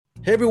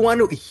Hey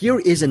everyone, here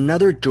is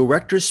another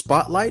Director's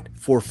Spotlight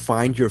for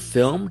Find Your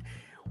Film.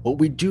 What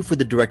we do for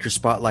the Director's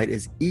Spotlight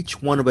is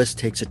each one of us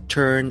takes a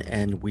turn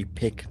and we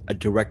pick a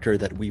director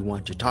that we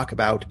want to talk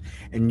about.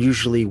 And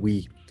usually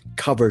we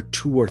cover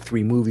 2 or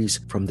 3 movies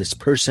from this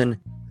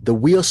person. The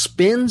wheel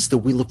spins, the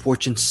Wheel of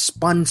Fortune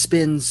spun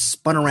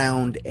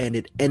around, and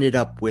it ended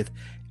up with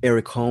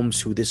Eric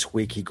Holmes, who this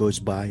week he goes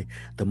by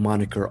the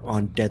moniker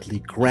On Deadly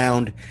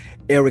Ground.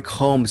 Eric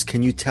Holmes,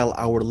 can you tell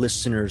our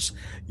listeners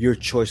your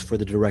choice for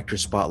the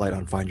director's spotlight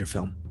on Find Your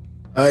Film?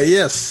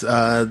 Yes.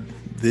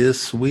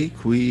 This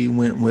week we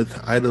went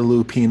with Ida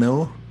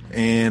Lupino,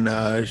 and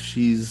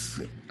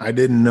I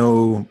didn't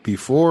know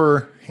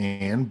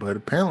beforehand, but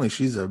apparently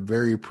she's a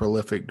very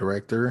prolific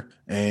director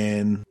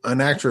and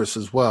an actress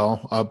as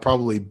well.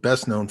 Probably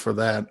best known for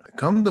that.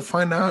 Come to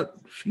find out,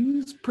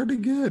 she's pretty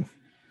good.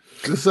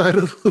 This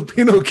Ida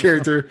Lupino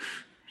character,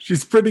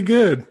 she's pretty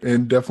good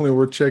and definitely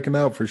worth checking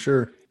out for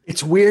sure.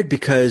 It's weird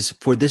because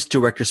for this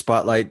director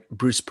spotlight,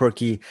 Bruce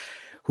Perky,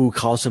 who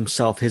calls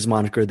himself, his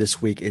moniker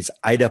this week is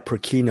Ida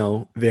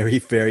Perkino. Very,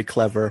 very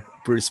clever,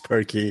 Bruce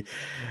Perky.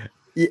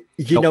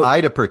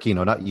 Ida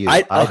Perkino, not you.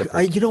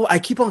 I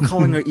keep on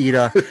calling her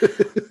Ida.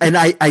 And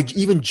I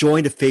even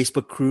joined a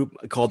Facebook group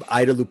called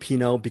Ida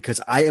Lupino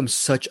because I am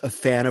such a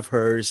fan of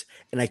hers.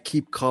 And I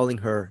keep calling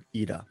her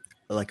Ida,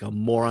 like a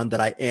moron that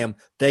I am.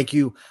 Thank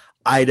you,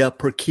 Ida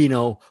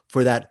Perkino,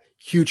 for that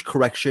huge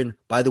correction.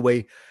 By the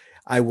way,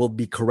 I will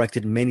be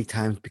corrected many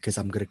times because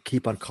I'm going to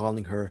keep on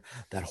calling her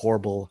that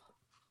horrible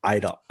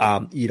Ida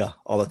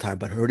all the time.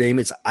 But her name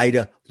is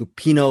Ida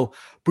Lupino.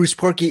 Bruce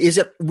Perky, is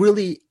it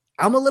really?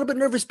 I'm a little bit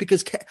nervous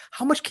because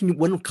how much can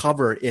one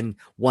cover in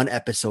one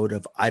episode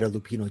of Ida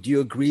Lupino? Do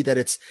you agree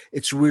that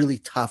it's really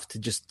tough to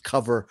just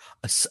cover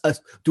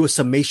do a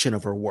summation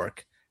of her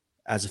work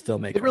as a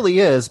filmmaker? It really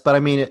is. But I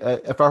mean,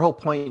 if our whole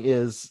point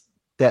is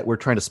that we're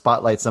trying to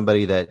spotlight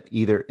somebody that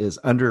either is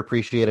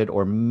underappreciated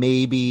or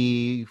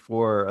maybe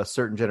for a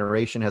certain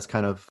generation has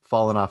kind of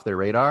fallen off their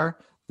radar,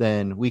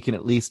 then we can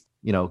at least,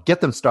 get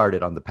them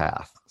started on the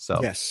path. So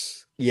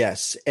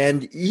yes.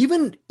 And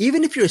even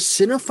if you're a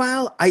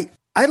cinephile, I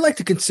like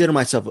to consider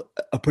myself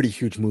a pretty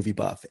huge movie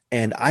buff.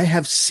 And I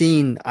have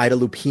seen Ida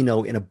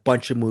Lupino in a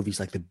bunch of movies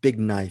like The Big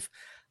Knife,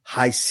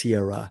 High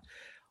Sierra,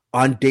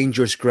 On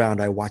Dangerous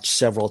Ground. I watched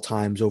several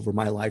times over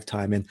my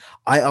lifetime. And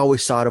I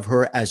always thought of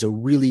her as a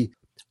really,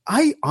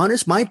 I'll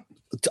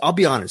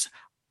be honest,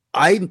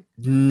 I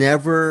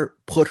never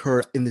put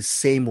her in the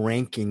same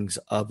rankings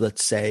of,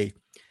 let's say,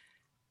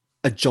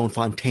 a Joan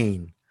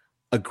Fontaine,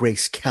 a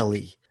Grace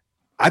Kelly.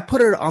 I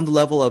put her on the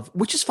level of,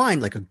 which is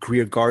fine, like a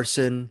Greer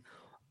Garson,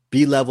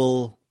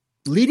 B-level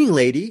leading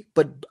lady,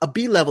 but a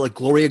B-level, like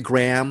Gloria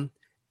Graham.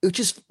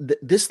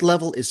 This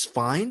level is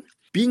fine.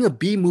 Being a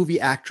B movie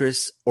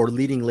actress or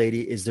leading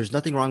lady there's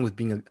nothing wrong with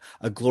being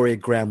a Gloria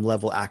Graham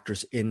level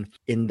actress in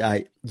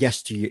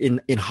yesteryear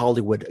in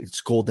Hollywood.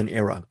 It's golden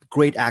era.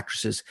 Great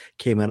actresses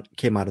came out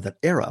of that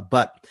era.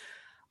 But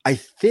I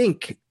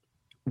think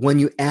when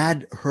you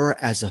add her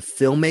as a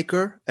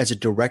filmmaker, as a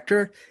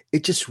director,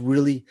 it just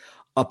really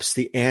ups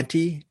the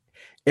ante.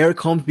 Eric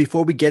Holmes,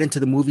 before we get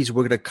into the movies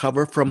we're going to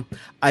cover from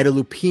Ida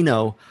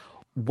Lupino,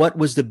 what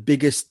was the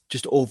biggest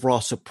just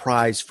overall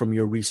surprise from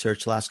your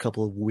research last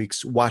couple of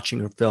weeks, watching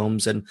her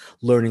films and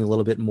learning a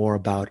little bit more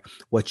about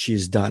what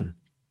she's done?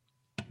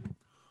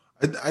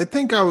 I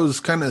think I was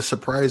kind of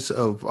surprised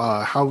of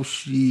how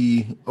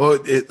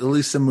at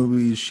least the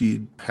movies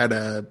she had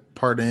a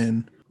part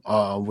in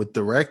with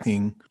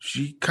directing,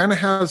 she kind of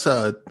has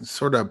a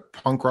sort of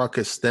punk rock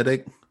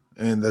aesthetic.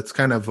 And that's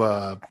kind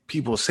of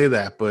people say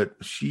that, but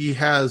she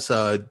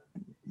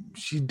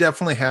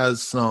definitely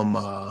has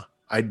some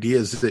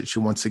ideas that she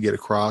wants to get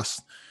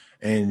across,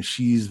 and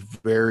she's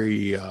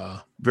very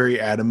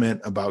very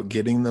adamant about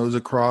getting those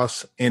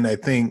across. And I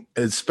think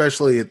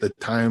especially at the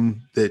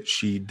time that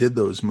she did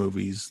those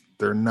movies,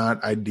 they're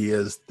not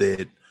ideas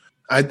that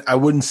I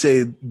wouldn't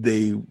say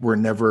they were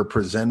never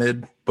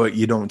presented, but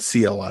you don't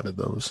see a lot of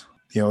those.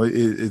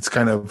 It's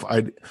kind of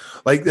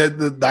like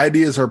the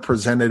ideas are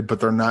presented,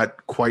 but they're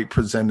not quite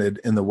presented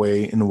in the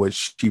way in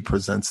which she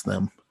presents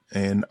them.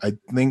 And I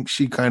think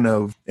she kind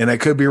of, and I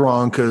could be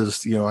wrong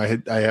because,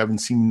 I haven't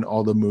seen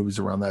all the movies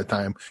around that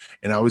time.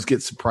 And I always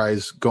get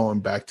surprised going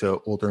back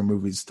to older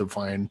movies to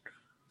find,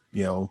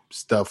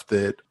 stuff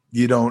that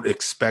you don't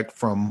expect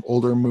from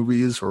older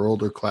movies or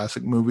older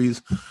classic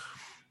movies.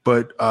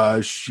 But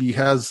she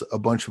has a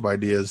bunch of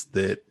ideas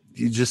that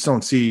you just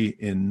don't see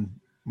in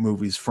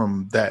movies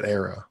from that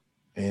era.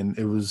 And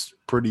it was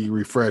pretty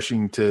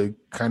refreshing to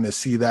kind of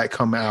see that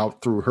come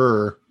out through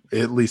her,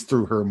 at least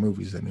through her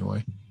movies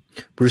anyway.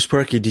 Bruce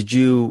Perky, did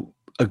you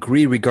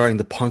agree regarding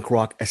the punk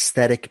rock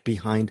aesthetic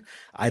behind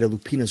Ida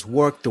Lupino's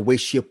work, the way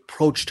she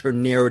approached her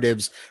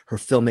narratives, her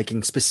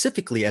filmmaking,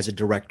 specifically as a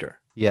director?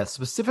 Yeah,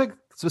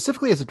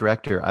 specifically as a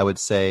director, I would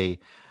say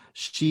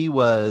she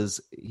was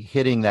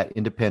hitting that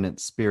independent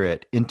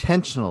spirit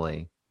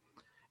intentionally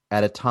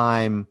at a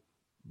time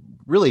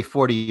really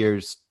 40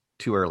 years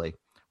too early.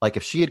 Like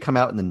if she had come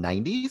out in the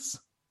 90s,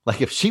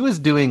 Like if she was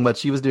doing what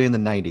she was doing in the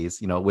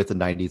 90s, with the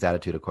 90s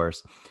attitude, of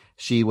course,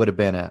 she would have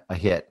been a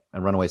hit,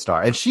 a runaway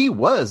star. And she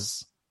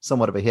was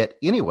somewhat of a hit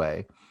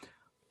anyway,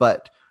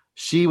 but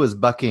she was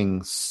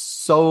bucking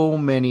so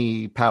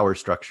many power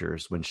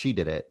structures when she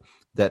did it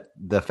that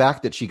the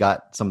fact that she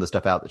got some of the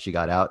stuff out that she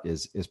got out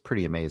is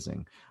pretty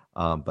amazing.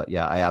 But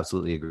yeah, I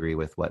absolutely agree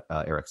with what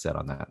Eric said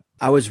on that.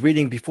 I was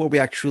reading before we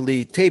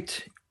actually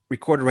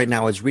recorded right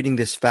now, I was reading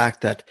this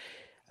fact that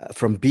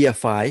from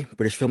BFI,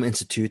 British Film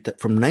Institute, that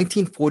from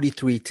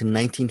 1943 to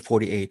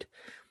 1948,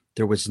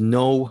 there was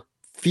no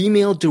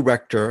female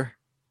director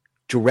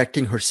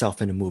directing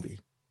herself in a movie.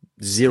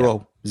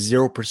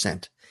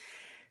 0%.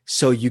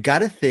 So you got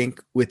to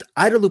think with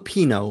Ida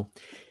Lupino,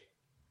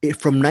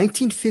 from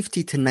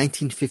 1950 to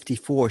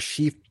 1954,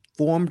 she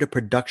formed a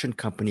production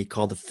company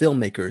called the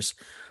Filmmakers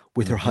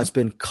with her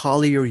husband,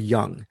 Collier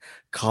Young.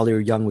 Collier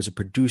Young was a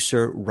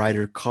producer,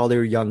 writer.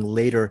 Collier Young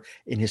later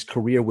in his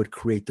career would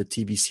create the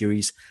TV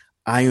series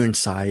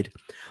Ironside.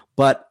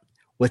 But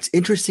what's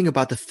interesting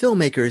about the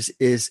Filmmakers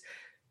is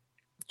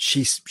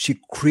she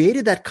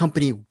created that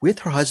company with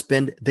her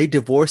husband. They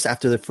divorced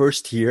after the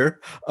first year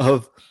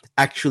of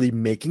actually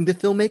making the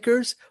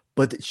Filmmakers,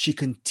 but she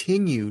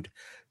continued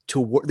to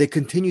work. They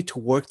continued to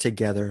work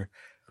together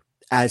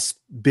as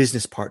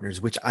business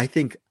partners, which I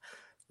think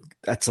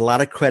that's a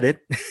lot of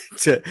credit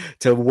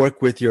to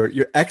work with your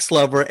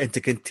ex-lover and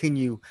to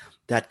continue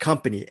that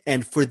company.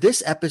 And for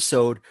this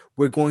episode,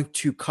 we're going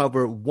to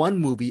cover one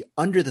movie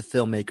under the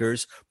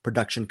Filmmakers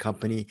production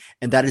company,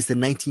 and that is the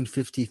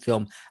 1950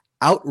 film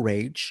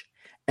Outrage.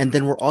 And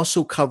then we're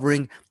also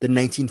covering the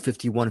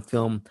 1951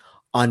 film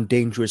On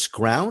Dangerous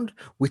Ground,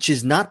 which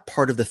is not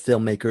part of the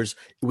Filmmakers.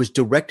 It was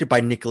directed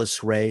by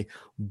Nicholas Ray,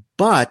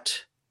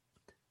 but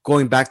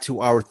going back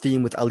to our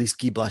theme with Alice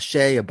Guy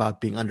Blaché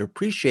about being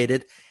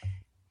underappreciated,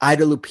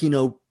 Ida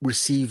Lupino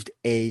received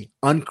a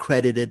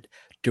uncredited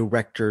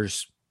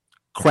director's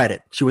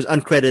credit. She was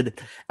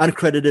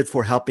uncredited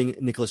for helping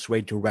Nicholas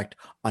Ray direct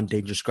On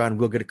Dangerous Ground.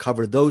 We're going to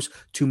cover those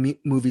two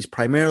movies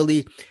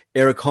primarily.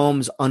 Eric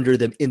Holmes,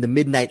 in the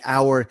midnight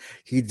hour,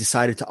 he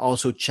decided to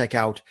also check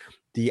out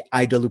the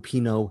Ida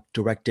Lupino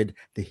directed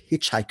The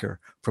Hitch-Hiker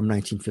from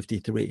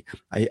 1953.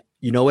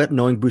 You know what?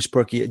 Knowing Bruce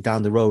Perky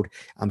down the road,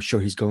 I'm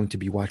sure he's going to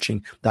be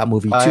watching that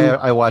movie too.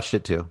 I watched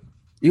it too.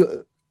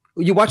 You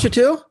watch it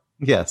too?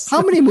 Yes.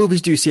 How many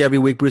movies do you see every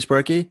week, Bruce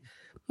Perky?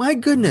 My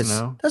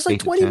goodness, that's like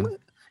 20.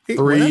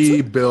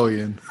 3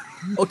 billion.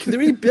 Okay,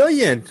 3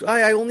 billion.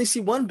 I only see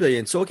 1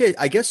 billion. So okay,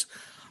 I guess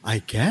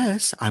I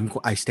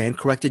stand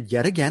corrected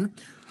yet again.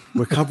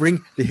 We're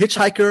covering The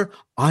Hitch-Hiker,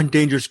 On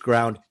Dangerous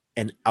Ground,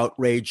 and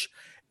Outrage.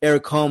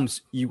 Eric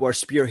Holmes, you are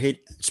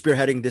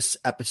spearheading this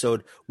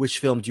episode. Which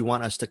film do you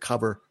want us to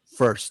cover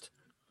first?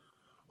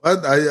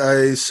 Well,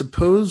 I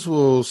suppose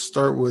we'll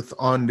start with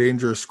On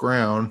Dangerous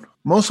Ground,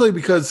 mostly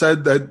because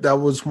that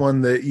was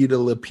one that Ida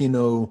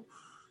Lupino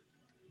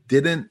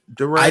didn't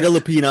direct. Ida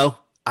Lupino.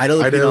 See,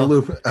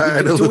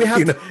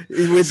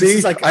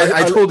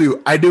 I told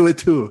you, I do it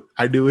too.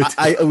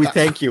 We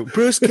thank you,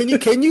 Bruce.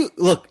 Can you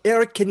look,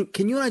 Eric?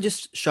 Can you and I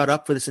just shut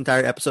up for this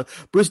entire episode?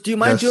 Bruce, do you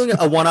mind doing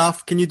a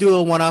one-off? Can you do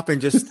a one-off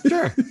and just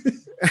sure?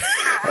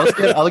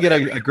 I'll get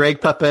a Greg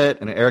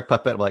puppet and an Eric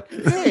puppet. I'm like,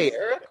 hey,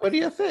 Eric, what do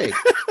you think?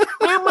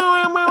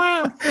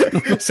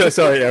 So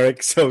sorry,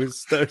 Eric. So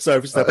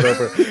sorry for stepping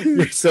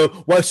over.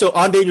 So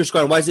On Dangerous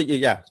Ground. Why is it?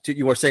 Yeah,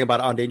 you were saying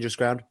about On Dangerous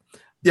Ground.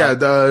 Yeah,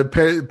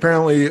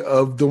 apparently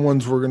of the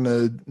ones we're going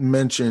to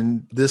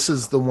mention, this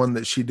is the one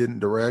that she didn't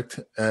direct.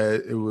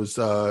 It was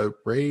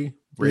Ray.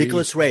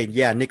 Nicholas Ray.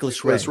 Yeah,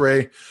 Nicholas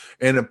Ray.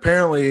 And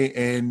apparently,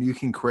 and you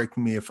can correct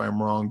me if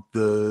I'm wrong,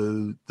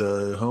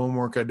 the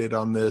homework I did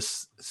on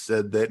this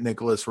said that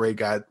Nicholas Ray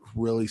got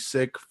really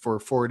sick for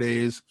 4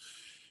 days,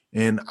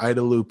 and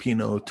Ida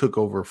Lupino took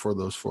over for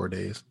those 4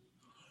 days.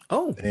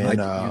 Oh, and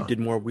you did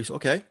more research.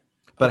 Okay.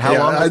 But how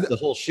long was the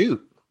whole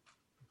shoot?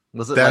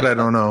 Was it that I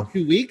don't know.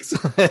 2 weeks?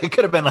 It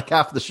could have been like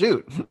half the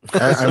shoot.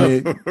 I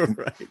mean,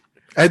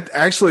 right.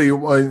 Actually,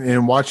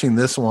 in watching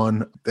this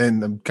one,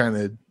 and I'm kind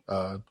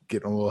of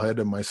getting a little ahead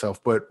of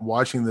myself, but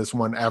watching this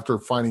one after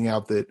finding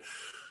out that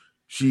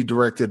she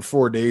directed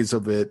 4 days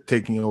of it,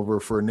 taking over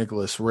for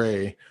Nicholas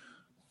Ray,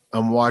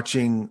 I'm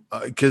watching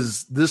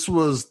because this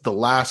was the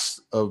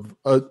last of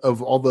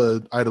all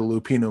the Ida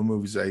Lupino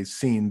movies I've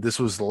seen. This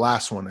was the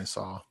last one I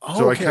saw,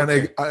 so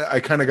okay,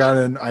 I kind of got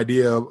an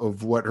idea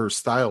of what her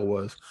style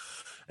was,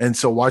 and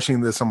so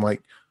watching this, I'm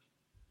like,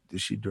 did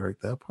she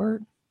direct that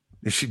part?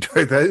 Did she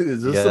direct that?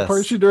 Is this the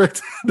part she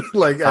directed?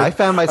 Like I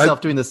found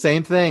myself doing the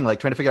same thing, like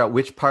trying to figure out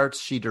which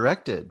parts she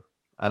directed,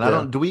 and I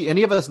don't. Do we?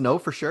 Any of us know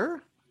for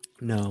sure?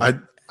 No,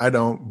 I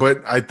don't.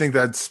 But I think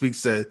that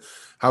speaks to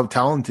how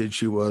talented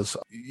she was.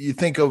 You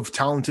think of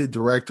talented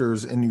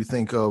directors and you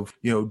think of,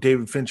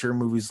 David Fincher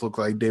movies look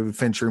like David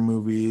Fincher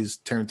movies,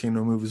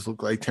 Tarantino movies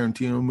look like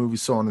Tarantino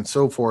movies, so on and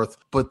so forth.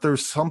 But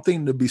there's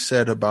something to be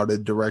said about a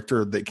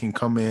director that can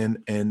come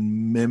in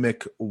and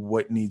mimic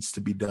what needs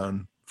to be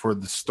done for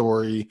the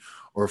story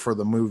or for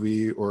the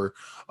movie, or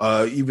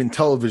even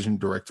television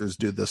directors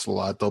do this a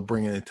lot. They'll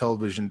bring in a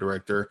television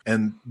director,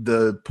 and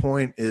the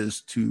point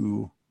is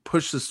to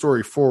push the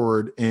story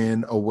forward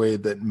in a way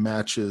that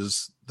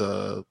matches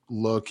the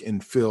look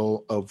and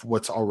feel of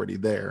what's already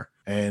there.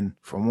 And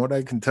from what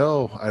I can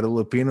tell, Ida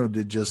Lupino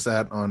did just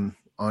that on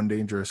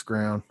Dangerous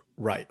Ground.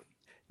 Right.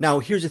 Now,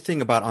 here's the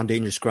thing about On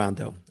Dangerous Ground,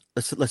 though.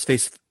 Let's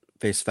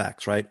face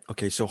facts, right?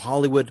 Okay, so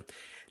Hollywood,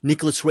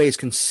 Nicholas Ray is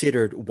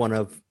considered one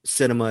of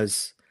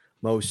cinema's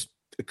most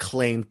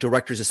acclaimed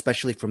directors,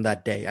 especially from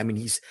that day. I mean,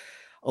 he's,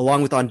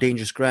 along with On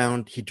Dangerous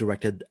Ground, he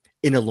directed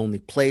In a Lonely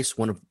Place,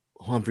 one of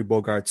Humphrey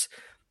Bogart's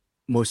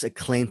most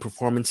acclaimed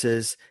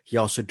performances. He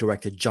also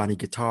directed Johnny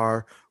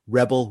Guitar,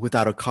 Rebel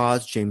Without a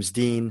Cause, James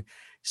Dean.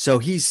 So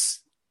he's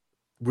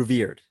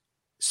revered.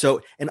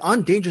 So, and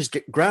On Dangerous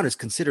Ground is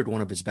considered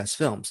one of his best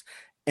films.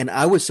 And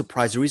I was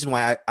surprised. The reason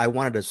why I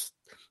wanted to,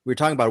 we were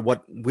talking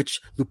about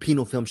which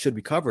Lupino film should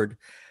be covered.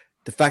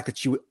 The fact that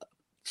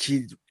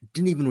she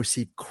didn't even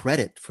receive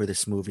credit for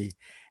this movie.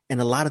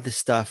 And a lot of this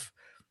stuff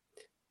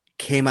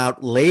came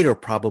out later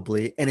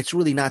probably, and it's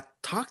really not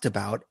talked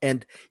about.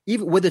 And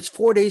even whether it's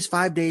 4 days,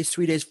 5 days,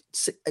 3 days,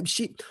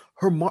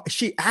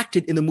 she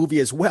acted in the movie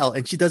as well,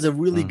 and she does a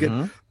really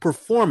good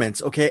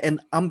performance. Okay,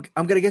 and I'm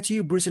gonna get to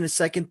you, Bruce, in a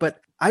second,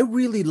 but I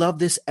really love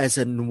this as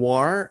a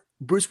noir.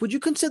 Bruce, would you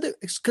consider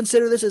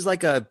this as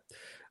like a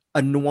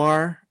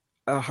noir?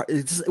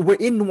 We're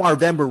in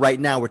Noirvember right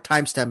now. We're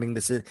timestamping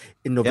this in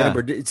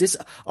November. Yeah. Is this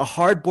a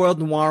hard-boiled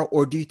noir,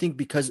 or do you think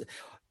because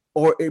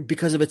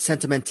of its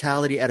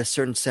sentimentality at a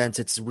certain sense,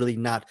 it's really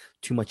not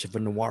too much of a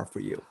noir for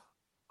you?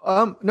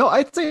 No,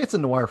 I'd say it's a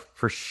noir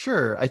for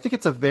sure. I think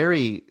it's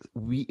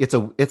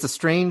a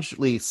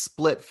strangely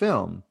split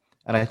film.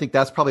 And I think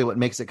that's probably what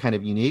makes it kind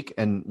of unique.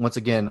 And once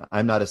again,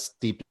 I'm not as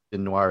steeped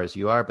in noir as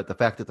you are, but the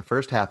fact that the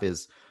first half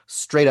is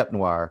straight up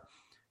noir,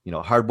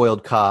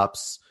 hard-boiled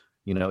cops,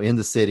 in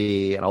the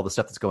city and all the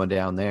stuff that's going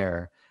down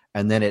there.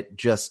 And then it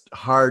just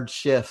hard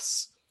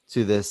shifts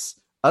to this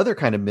other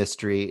kind of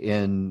mystery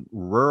in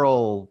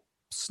rural,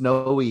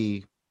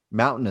 snowy,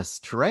 mountainous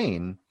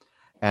terrain.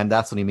 And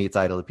that's when he meets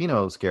Ida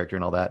Lupino's character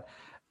and all that.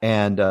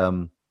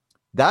 And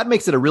that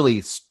makes it a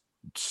really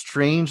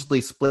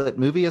strangely split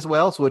movie as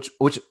well. So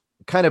which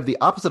kind of the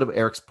opposite of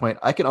Eric's point,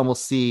 I can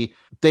almost see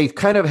they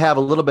kind of have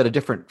a little bit of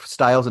different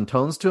styles and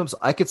tones to them. So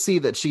I could see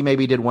that she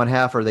maybe did one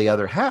half or the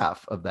other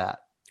half of that.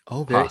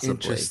 Oh, very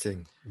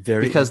interesting.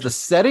 Because the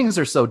settings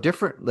are so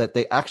different that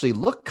they actually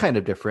look kind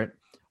of different,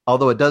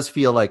 although it does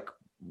feel like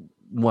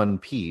one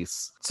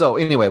piece. So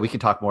anyway, we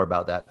can talk more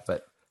about that.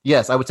 But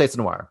yes, I would say it's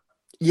noir.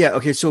 Yeah.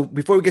 Okay. So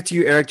before we get to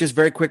you, Eric, just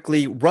very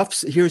quickly,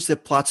 here's the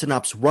plot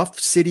synopsis. Rough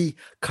city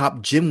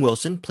cop Jim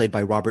Wilson, played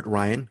by Robert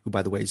Ryan, who,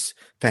 by the way, is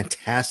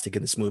fantastic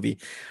in this movie.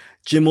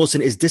 Jim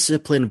Wilson is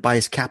disciplined by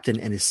his captain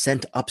and is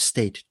sent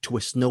upstate to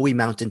a snowy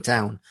mountain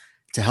town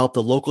to help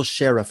the local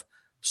sheriff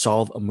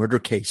solve a murder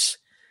case.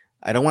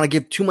 I don't want to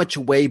give too much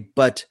away,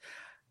 but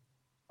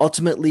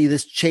ultimately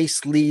this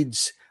chase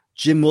leads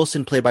Jim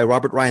Wilson, played by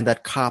Robert Ryan,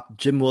 that cop,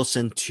 Jim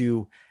Wilson,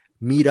 to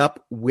meet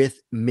up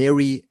with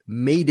Mary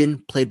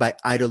Maiden, played by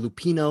Ida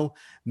Lupino.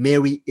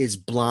 Mary is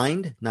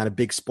blind. Not a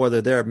big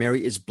spoiler there.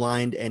 Mary is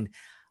blind. And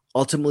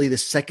ultimately, the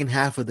second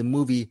half of the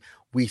movie,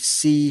 we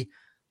see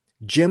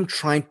Jim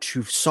trying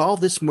to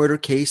solve this murder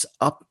case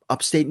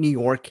upstate New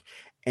York,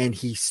 and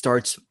he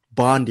starts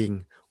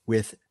bonding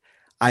with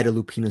Ida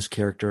Lupino's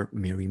character,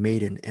 Mary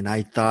Maiden. And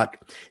I thought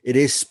it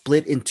is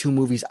split in two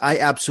movies. I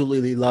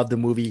absolutely love the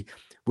movie.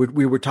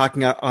 We were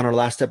talking on our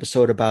last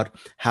episode about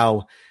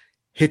how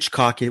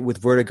Hitchcock with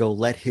Vertigo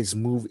let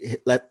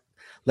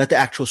the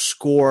actual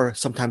score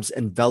sometimes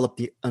envelop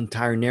the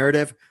entire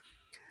narrative.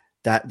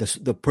 That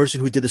the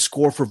person who did the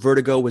score for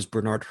Vertigo was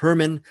Bernard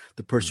Herrmann.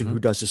 The person who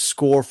does the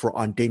score for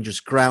On Dangerous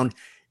Ground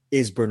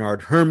is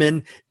Bernard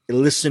Herrmann.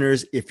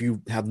 Listeners, if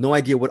you have no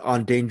idea what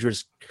On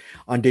Dangerous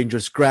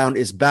Ground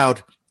is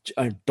about,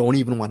 I don't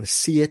even want to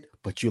see it,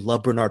 but you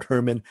love Bernard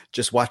Herrmann,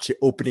 just watch the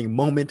opening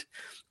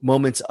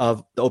moments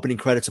of the opening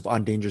credits of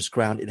On Dangerous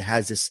Ground. It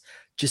has this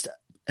just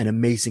an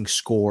amazing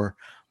score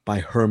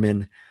by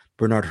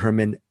Bernard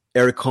Herrmann.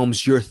 Eric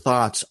Holmes, your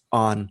thoughts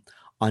on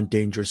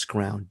Dangerous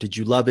Ground? Did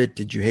you love it?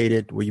 Did you hate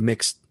it? Were you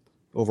mixed?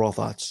 Overall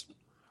thoughts?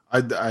 I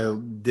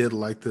did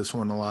like this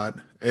one a lot.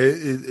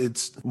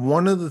 It's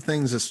one of the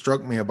things that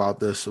struck me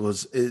about this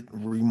was it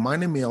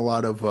reminded me a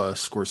lot of a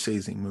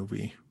Scorsese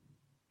movie,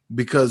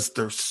 because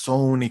there's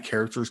so many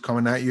characters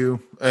coming at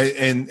you,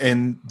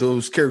 and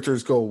those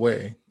characters go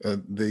away.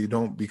 They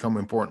don't become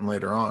important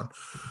later on.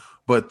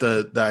 But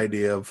the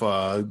idea of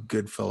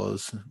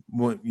Goodfellas,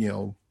 when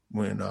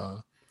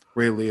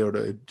Ray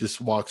Liotta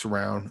just walks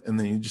around, and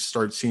then you just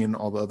start seeing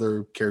all the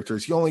other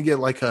characters. You only get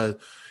like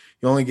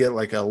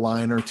a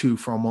line or two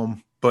from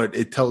them, but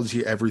it tells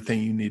you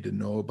everything you need to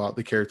know about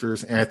the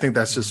characters. And I think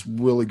that's just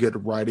really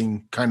good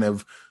writing, kind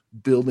of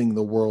building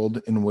the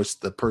world in which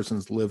the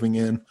person's living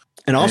in.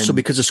 And also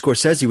because of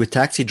Scorsese with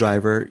Taxi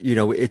Driver,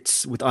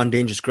 it's with On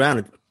Dangerous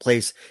Ground,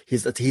 place.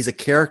 He's a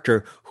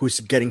character who's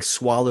getting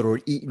swallowed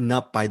or eaten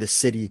up by the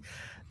city.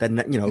 That,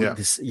 you know,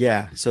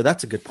 So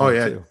that's a good point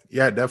too.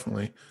 Yeah,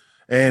 definitely.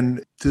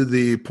 And to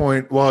the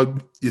point, well,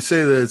 you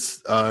say that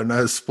it's not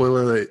a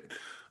spoiler that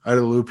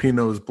Ida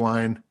Lupino is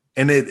blind,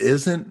 and it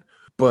isn't,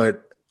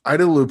 but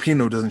Ida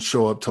Lupino doesn't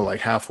show up till like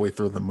halfway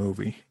through the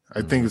movie.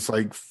 I think it's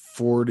like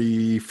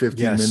 40,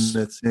 50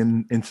 minutes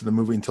into the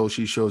movie until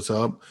she shows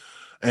up,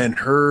 and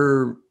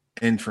her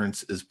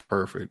entrance is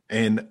perfect.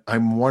 And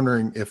I'm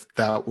wondering if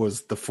that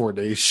was the 4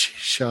 days she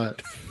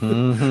shot.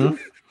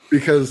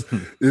 Because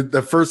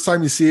the first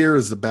time you see her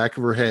is the back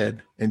of her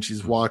head, and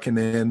she's walking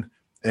in,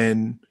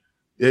 and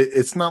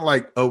it's not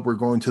like, oh, we're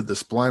going to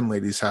this blind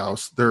lady's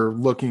house. The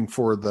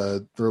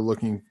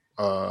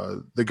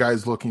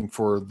guy's looking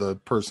for the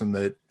person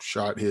that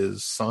shot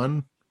his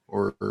son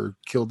or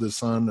killed his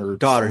son or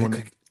daughter.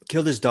 He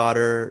killed his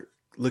daughter,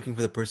 looking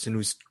for the person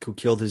who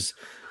killed his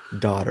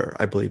daughter.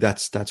 I believe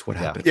that's what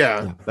happened.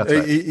 Yeah, that's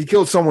right. He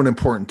killed someone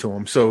important to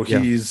him, so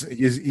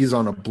he's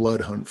on a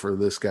blood hunt for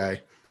this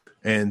guy.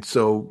 And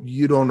so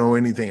you don't know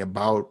anything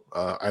about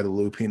Ida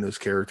Lupino's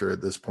character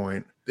at this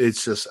point.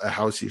 It's just a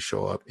house you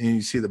show up and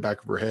you see the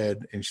back of her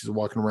head and she's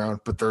walking around.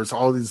 But there's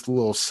all these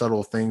little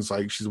subtle things,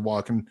 like she's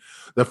walking.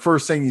 The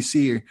first thing you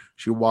see,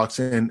 she walks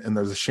in and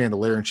there's a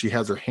chandelier and she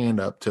has her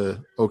hand up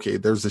to, okay,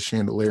 there's the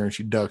chandelier, and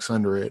she ducks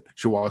under it.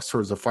 She walks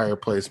towards the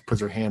fireplace,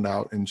 puts her hand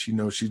out, and she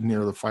knows she's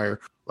near the fire.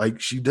 Like,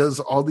 she does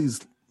all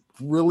these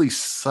really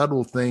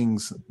subtle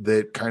things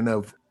that kind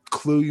of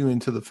clue you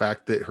into the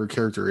fact that her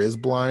character is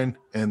blind,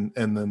 and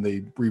then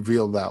they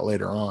reveal that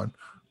later on.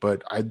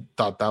 But I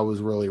thought that was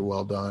really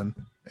well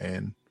done,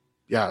 and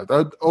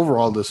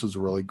overall this was a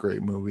really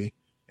great movie,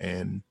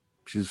 and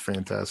she's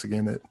fantastic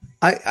in it.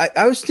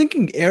 I was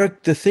thinking,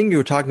 Eric, the thing you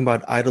were talking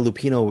about Ida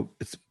Lupino,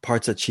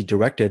 parts that she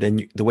directed,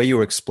 and the way you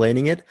were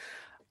explaining it,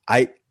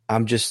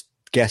 I'm just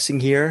guessing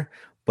here,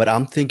 but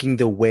I'm thinking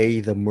the way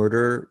the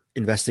murder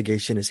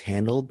investigation is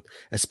handled,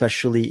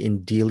 especially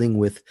in dealing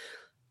with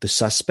the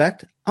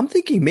suspect, I'm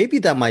thinking maybe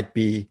that might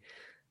be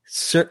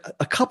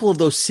a couple of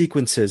those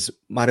sequences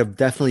might have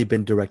definitely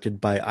been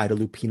directed by Ida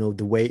Lupino,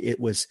 the way it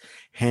was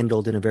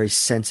handled in a very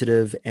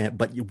sensitive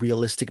but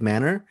realistic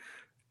manner.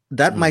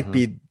 That might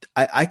be,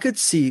 I could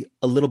see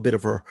a little bit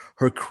of her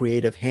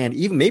creative hand.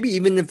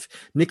 Even if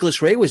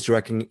Nicholas Ray was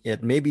directing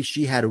it, maybe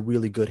she had a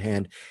really good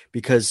hand,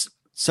 because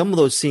some of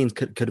those scenes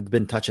could have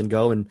been touch and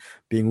go and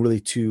being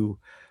really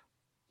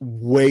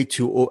way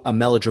too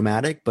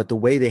melodramatic, but the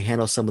way they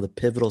handle some of the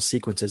pivotal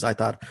sequences I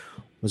thought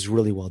was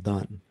really well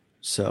done.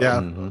 So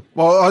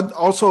well,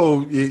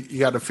 also you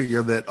got to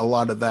figure that a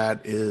lot of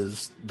that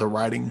is the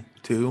writing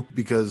too,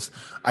 because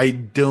I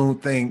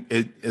don't think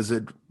as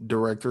a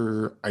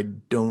director, I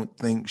don't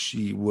think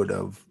she would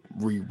have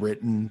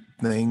rewritten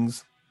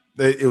things.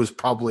 It was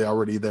probably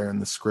already there in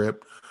the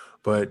script.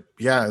 But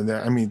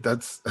yeah, I mean,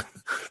 that's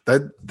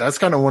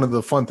kind of one of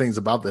the fun things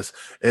about this.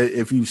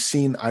 If you've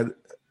seen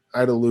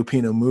Ida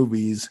Lupino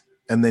movies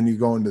and then you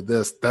go into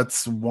this,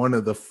 that's one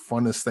of the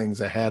funnest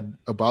things I had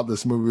about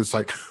this movie. It's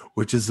like,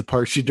 which is the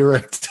part she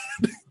directed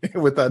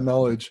with that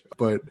knowledge.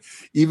 But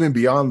even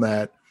beyond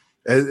that,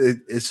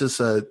 it's just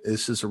a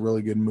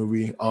really good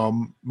movie.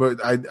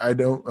 But I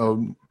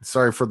don't,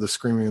 sorry for the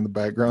screaming in the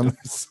background.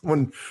 There's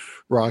someone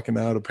rocking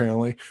out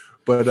apparently,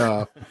 but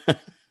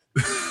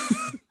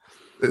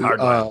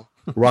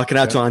rocking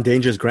out to On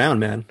Dangerous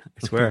Ground, man,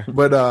 I swear.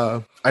 But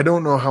I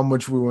don't know how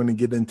much we want to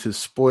get into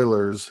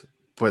spoilers,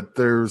 but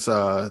there's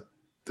a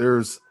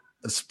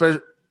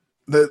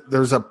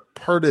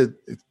part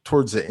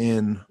towards the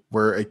end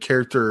where a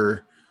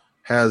character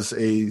has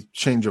a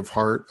change of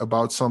heart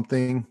about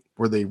something,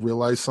 where they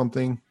realize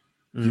something.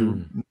 You know what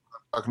I'm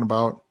talking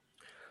about?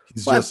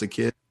 He's just a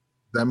kid.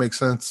 That makes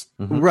sense?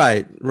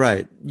 Right.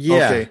 Yeah.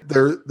 Okay.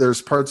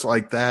 There's parts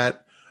like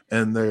that.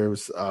 And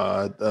there's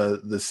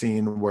the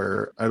scene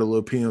where Ida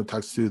Lupino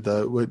talks to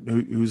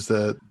who's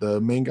the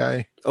main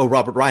guy? Oh,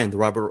 Robert Ryan.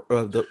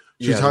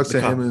 She talks to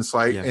him, and it's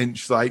like, and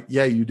she's like,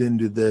 "Yeah, you didn't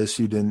do this.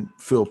 You didn't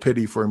feel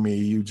pity for me.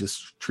 You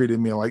just treated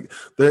me like."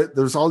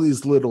 There's all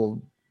these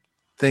little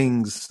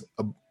things,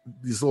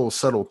 these little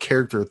subtle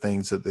character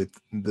things that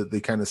they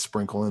kind of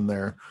sprinkle in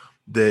there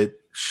that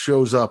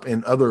shows up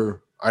in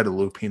other Ida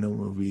Lupino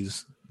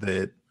movies.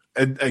 That,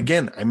 and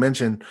again, I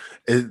mentioned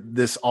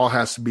this all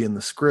has to be in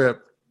the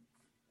script.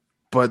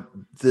 But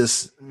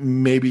this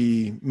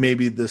maybe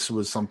this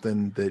was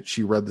something that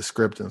she read the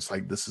script and it's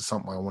like, this is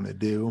something I want to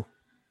do,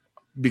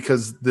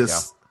 because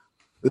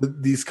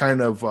these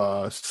kind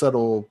of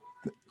subtle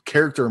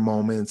character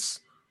moments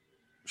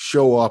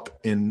show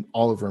up in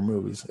all of her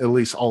movies, at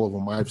least all of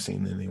them I've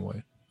seen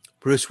anyway.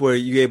 Bruce, were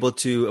you able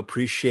to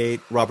appreciate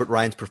Robert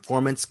Ryan's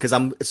performance? Because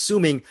I'm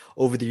assuming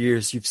over the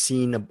years you've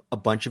seen a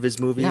bunch of his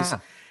movies,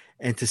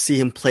 and to see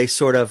him play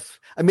sort of,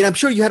 I mean, I'm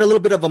sure you had a little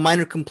bit of a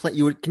minor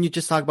complaint. Can you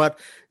just talk about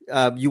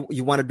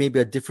you wanted maybe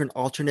a different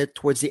alternate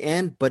towards the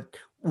end, but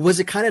was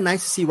it kind of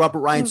nice to see Robert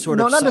Ryan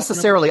sort of? No, not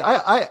necessarily.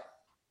 I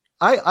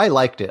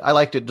liked it. I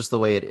liked it just the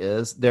way it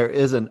is. There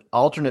is an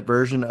alternate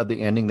version of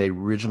the ending they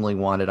originally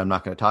wanted. I'm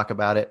not going to talk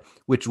about it,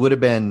 which would have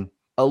been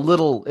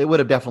it would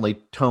have definitely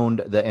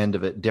toned the end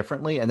of it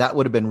differently, and that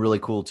would have been really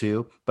cool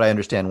too, but I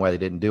understand why they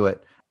didn't do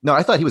it. No,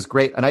 I thought he was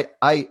great, and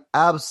I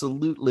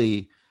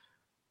absolutely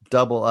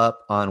double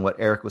up on what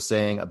Eric was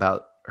saying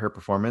about her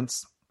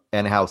performance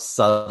and how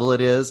subtle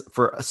it is,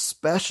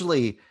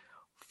 especially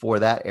for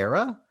that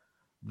era,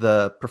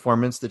 the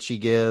performance that she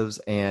gives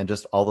and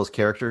just all those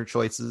character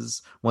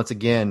choices. Once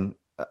again,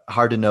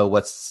 hard to know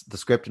what's the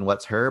script and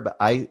what's her, but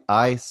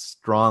I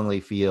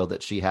strongly feel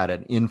that she had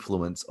an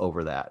influence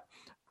over that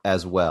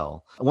as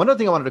well. One other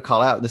thing I wanted to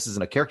call out, and this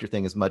isn't a character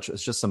thing as much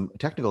as just some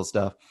technical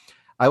stuff.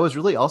 I was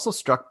really also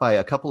struck by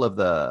a couple of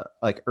the,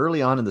 like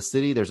early on in the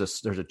city, there's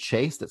a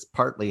chase that's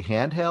partly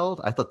handheld.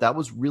 I thought that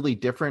was really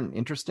different and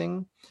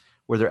interesting,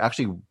 where they're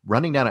actually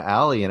running down an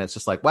alley and it's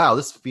just like, wow,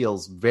 this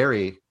feels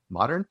very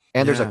modern.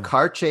 And there's a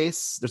car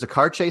chase. There's a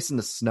car chase in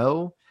the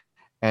snow,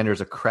 and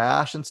there's a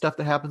crash and stuff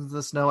that happens in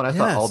the snow. And I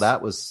thought all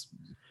that was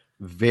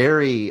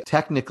very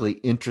technically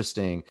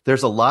interesting.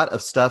 There's a lot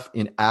of stuff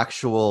in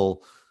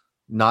actual,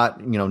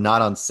 not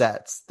on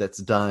sets, that's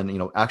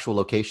done, actual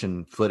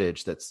location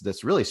footage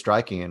that's really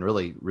striking and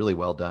really, really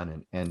well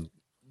done and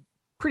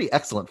pretty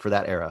excellent for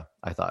that era,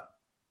 I thought.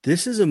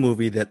 This is a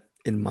movie that,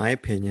 in my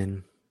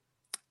opinion,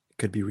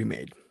 could be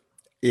remade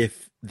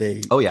if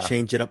they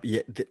change it up.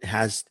 It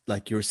has,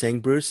 like you were saying,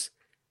 Bruce,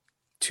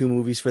 2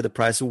 movies for the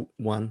price of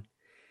 1.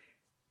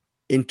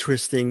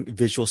 Interesting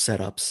visual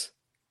setups,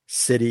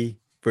 city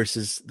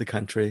versus the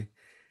country,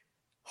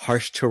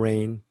 harsh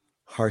terrain,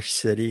 harsh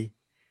city,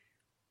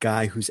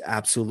 guy who's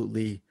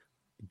absolutely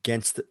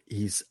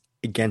he's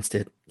against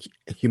it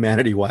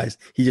humanity wise.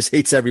 He just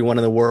hates everyone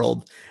in the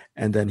world.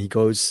 And then he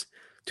goes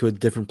to a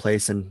different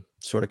place and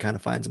sort of kind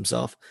of finds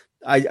himself.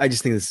 I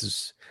just think this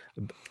is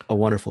a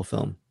wonderful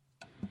film.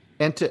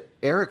 And to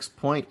Eric's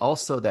point,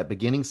 also that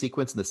beginning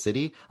sequence in the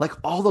city, like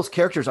all those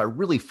characters are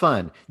really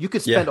fun. You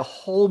could spend a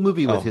whole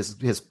movie with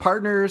his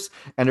partners,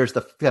 and there's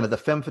the kind of the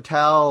femme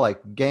fatale,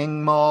 like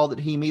gang mall that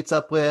he meets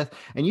up with,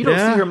 and you don't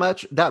see her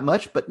that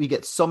much, but we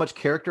get so much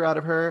character out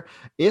of her.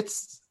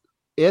 It's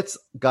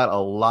got a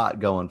lot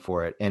going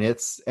for it, and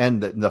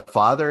the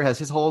father has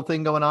his whole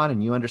thing going on,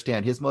 and you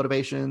understand his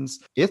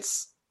motivations.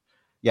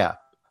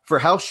 For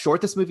how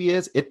short this movie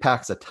is, it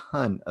packs a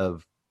ton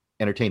of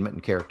entertainment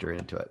and character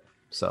into it.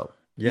 So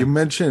you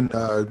mentioned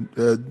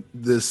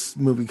this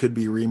movie could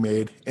be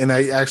remade, and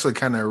I actually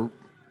kind of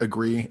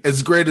agree.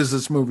 As great as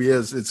this movie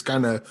is, it's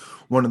kind of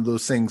one of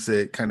those things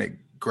that kind of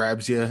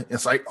grabs you.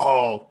 It's like,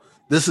 oh,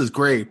 this is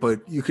great,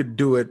 but you could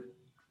do it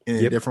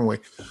in a different way.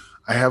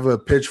 I have a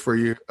pitch for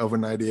you of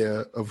an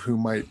idea of who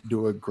might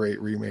do a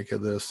great remake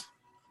of this.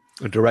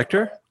 A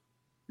director?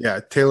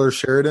 Yeah, Taylor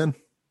Sheridan.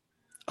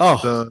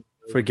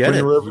 Forget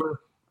it.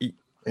 River.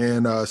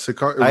 And I was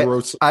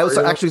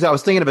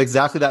thinking of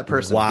exactly that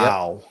person.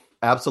 Wow. Yep.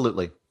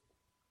 Absolutely.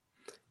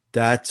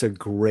 That's a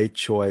great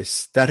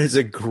choice. That is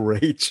a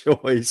great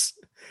choice.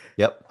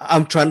 Yep.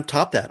 I'm trying to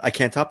top that. I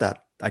can't top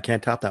that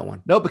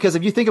one. No, because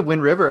if you think of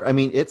Wind River, I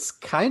mean, it's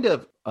kind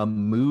of a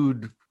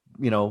mood,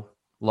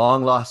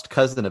 long lost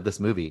cousin of this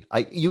movie.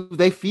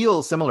 They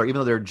feel similar, even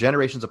though they're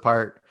generations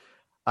apart.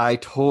 I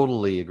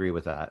totally agree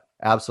with that.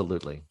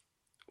 Absolutely.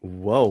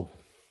 Whoa.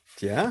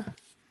 Yeah.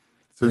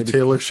 So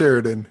Taylor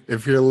Sheridan,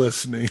 if you're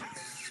listening,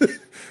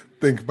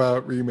 think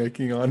about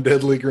remaking On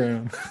Deadly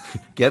Ground.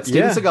 Get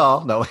Steven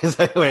Seagal. No,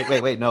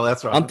 wait. No,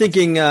 that's wrong. I'm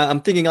thinking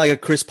like a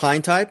Chris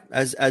Pine type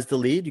as the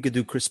lead. You could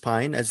do Chris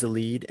Pine as the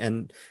lead,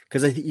 and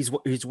because he's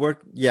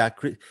worked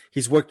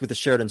with the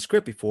Sheridan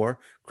script before.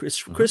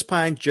 Chris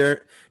Pine,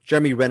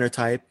 Jeremy Renner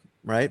type,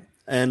 right?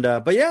 And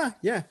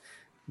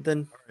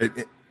Then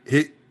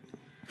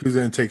who's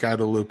going to take out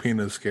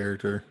Lupino's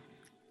character?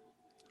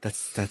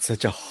 That's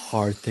such a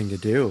hard thing to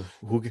do.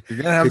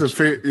 You're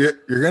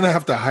gonna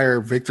have to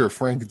hire Victor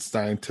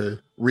Frankenstein to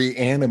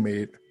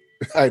reanimate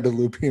Ida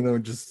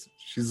Lupino.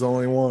 She's the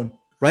only one,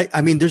 right?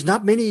 I mean, there's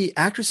not many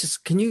actresses.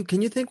 Can you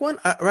think one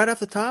right off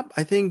the top?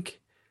 I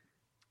think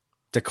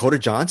Dakota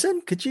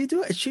Johnson. Could she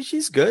do it?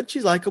 She's good.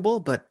 She's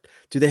likable, but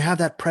do they have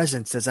that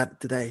presence? Do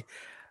they?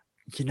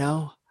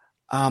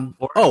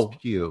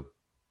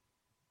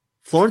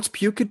 Florence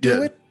Pugh could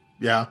do it.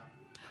 Yeah.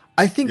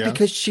 I think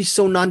because she's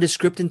so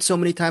nondescript and so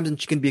many times, and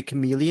she can be a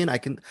chameleon. I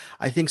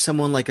think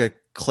someone like a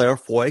Claire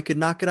Foy could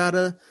knock it out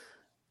of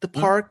the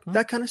park,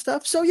 that kind of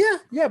stuff. So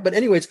yeah. But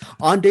anyways,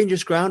 On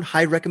Dangerous Ground,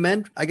 high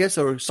recommend, I guess,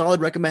 or solid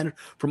recommend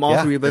from all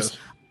three of us.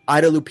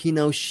 Ida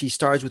Lupino, she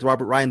stars with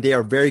Robert Ryan. They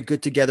are very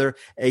good together.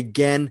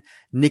 Again,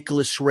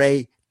 Nicholas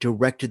Ray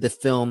directed the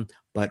film,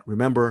 but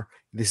remember,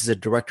 this is a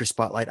director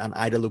spotlight on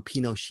Ida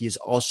Lupino. She is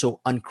also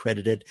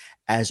uncredited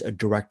as a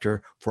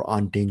director for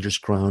On Dangerous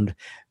Ground,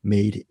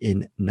 made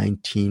in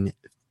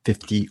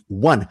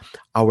 1951.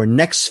 Our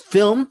next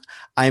film,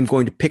 I am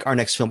going to pick our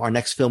next film. Our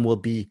next film will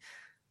be,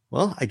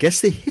 I guess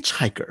The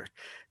Hitch-Hiker.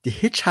 The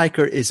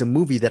Hitch-Hiker is a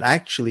movie that I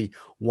actually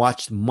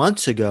watched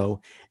months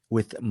ago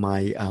with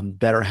my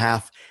better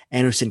half,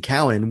 Anderson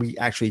Cowan. We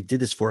actually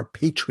did this for a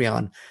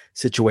Patreon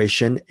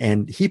situation,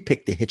 and he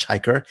picked The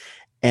Hitch-Hiker.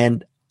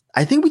 And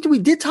I think we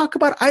did talk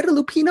about Ida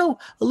Lupino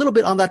a little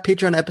bit on that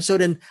Patreon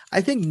episode, and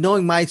I think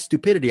knowing my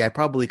stupidity, I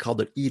probably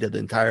called it Ida the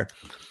entire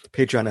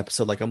Patreon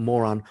episode like a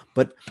moron.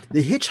 But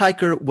The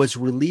Hitchhiker was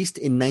released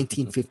in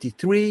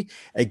 1953,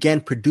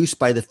 again produced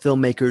by the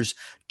filmmakers,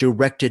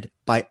 directed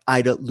by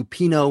Ida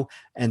Lupino,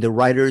 and the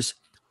writers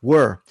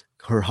were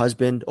her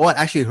husband,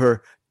 actually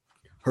her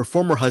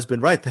former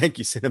husband, right? Thank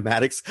you,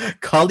 Cinematics.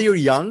 Collier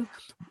Young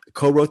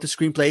co-wrote the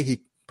screenplay.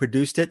 He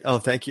produced it. Oh,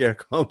 thank you,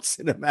 Eric Holmes,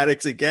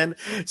 Cinematics again.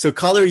 So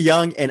Collier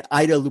Young and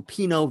Ida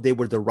Lupino, they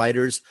were the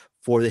writers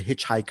for The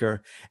Hitchhiker,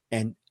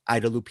 and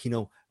Ida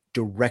Lupino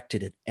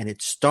directed it. And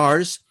it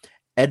stars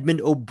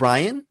Edmund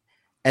O'Brien.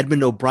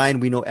 Edmund O'Brien,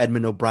 we know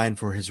Edmund O'Brien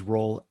for his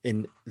role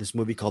in this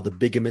movie called The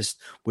Bigamist,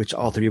 which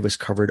all three of us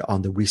covered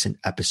on the recent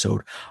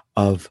episode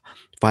of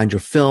Find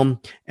Your Film.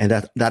 And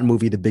that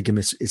movie, The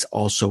Bigamist, is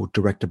also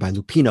directed by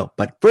Lupino.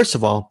 But first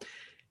of all,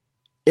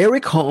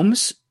 Eric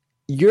Holmes,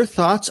 your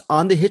thoughts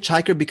on The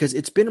Hitchhiker, because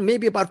it's been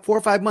maybe about 4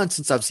 or 5 months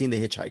since I've seen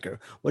The Hitchhiker.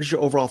 What is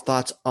your overall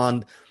thoughts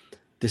on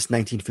this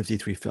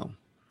 1953 film?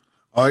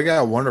 Oh, I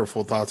got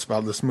wonderful thoughts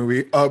about this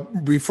movie.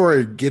 Before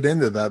I get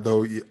into that,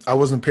 though, I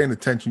wasn't paying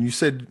attention. You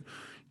said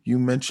you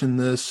mentioned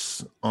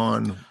this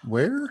on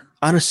where?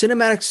 On a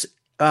Cinematics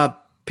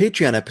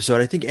Patreon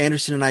episode. I think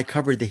Anderson and I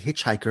covered The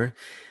Hitchhiker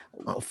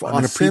on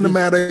a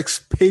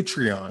Cinematics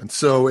Patreon.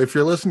 So if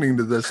you're listening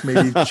to this,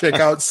 maybe check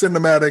out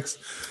Cinematics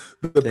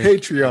the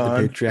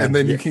Patreon, and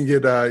then you can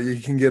get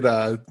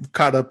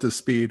caught up to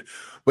speed.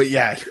 But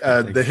yeah,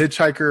 The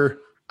Hitchhiker,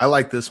 I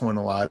like this one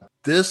a lot.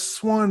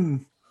 This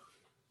one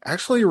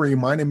actually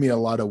reminded me a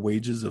lot of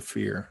Wages of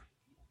Fear.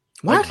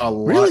 What? Like a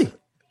lot. Really?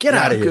 Get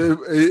out of here.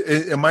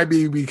 It might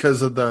be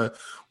because of the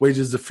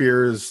Wages of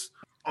Fear is,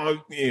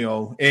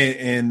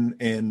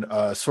 and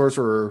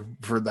Sorcerer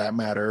for that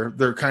matter.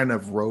 They're kind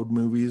of road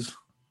movies.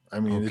 I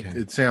mean, okay.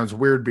 It sounds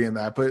weird being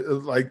that, but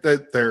like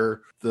that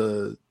they're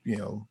the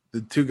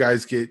two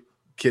guys get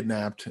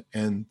kidnapped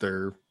and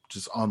they're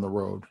just on the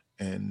road,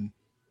 and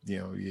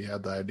you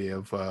have the idea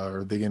of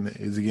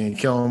is he gonna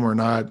kill him or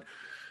not?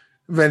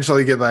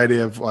 Eventually get the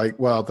idea of like,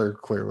 well, they're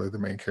clearly the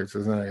main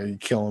characters, they're not gonna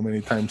kill him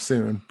anytime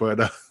soon.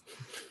 But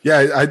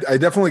yeah, I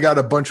definitely got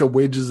a bunch of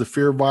Wages of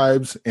Fear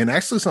vibes, and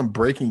actually some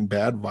Breaking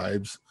Bad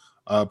vibes,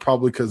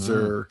 probably because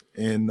they're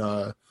in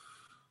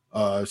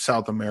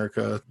South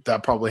America.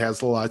 That probably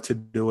has a lot to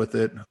do with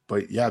it.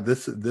 But yeah,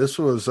 this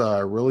was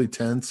really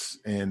tense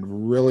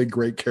and really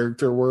great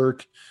character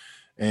work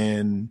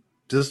and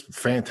just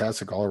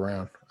fantastic all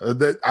around.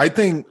 I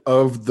think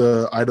of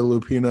the Ida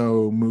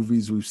Lupino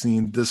movies we've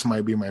seen, this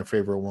might be my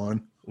favorite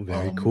one.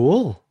 Very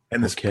cool.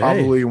 And it's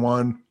probably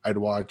one I'd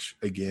watch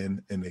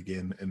again and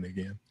again and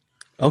again.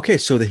 Okay,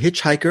 so The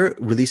Hitchhiker,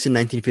 released in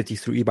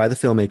 1953 by the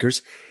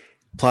filmmakers.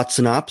 Plot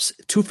synopsis: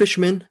 Two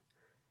fishermen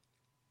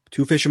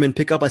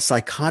pick up a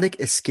psychotic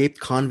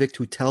escaped convict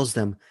who tells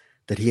them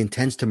that he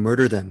intends to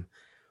murder them.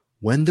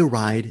 When the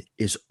ride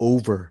is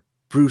over,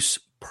 Bruce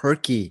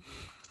Perky,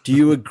 do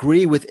you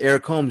agree with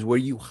Eric Holmes? Were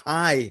you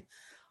high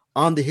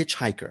on The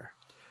Hitchhiker?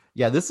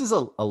 Yeah, this is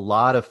a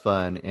lot of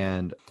fun,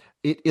 and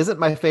it isn't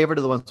my favorite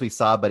of the ones we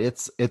saw, but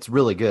it's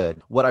really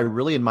good. What I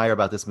really admire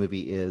about this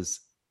movie is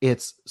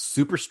it's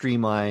super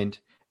streamlined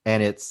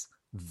and it's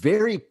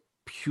very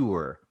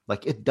pure.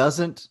 Like, it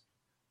doesn't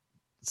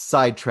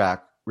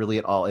sidetrack really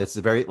at all. It's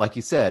very, like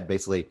you said,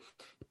 basically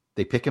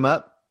they pick him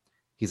up.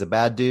 He's a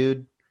bad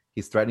dude.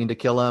 He's threatening to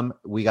kill him.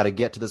 We got to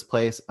get to this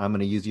place. I'm going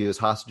to use you as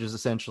hostages,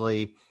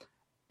 essentially.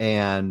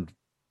 And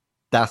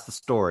that's the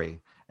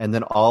story. And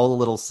then all the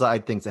little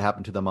side things that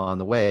happen to them on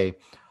the way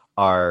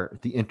are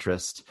the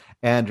interest.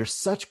 And there's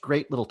such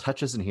great little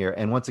touches in here.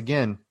 And once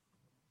again,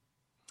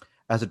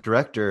 as a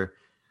director,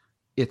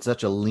 it's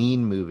such a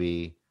lean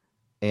movie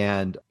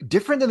and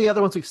different than the other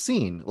ones we've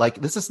seen.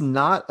 Like, this is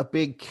not a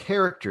big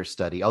character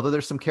study, although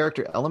there's some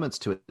character elements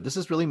to it. This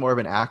is really more of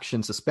an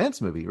action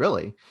suspense movie,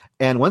 really.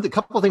 And a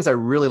couple of things I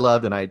really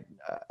loved, and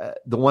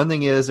the one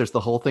thing is there's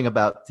the whole thing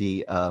about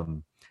the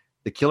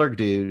killer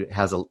dude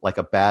has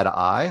a bad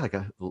eye,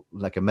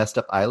 like a messed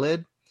up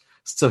eyelid.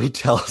 So he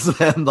tells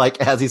them,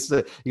 like,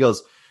 he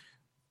goes,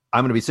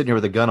 I'm going to be sitting here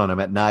with a gun on him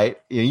at night.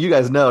 You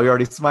guys know, you're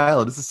already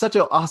smiling. This is such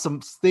an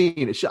awesome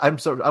thing. I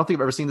don't think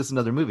I've ever seen this in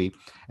another movie.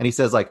 And he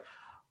says, like,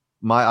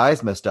 my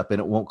eye's messed up and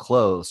it won't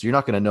close. You're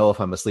not going to know if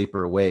I'm asleep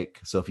or awake.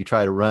 So if you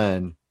try to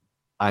run,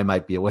 I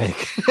might be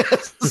awake.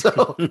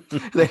 So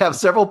they have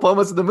several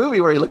moments in the movie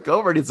where you look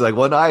over and he's like,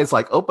 one eye is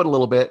like open a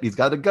little bit. He's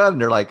got a gun.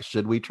 And they're like,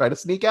 should we try to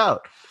sneak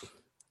out?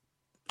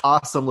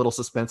 Awesome little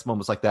suspense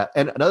moments like that.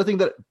 And another thing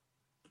that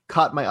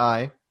caught my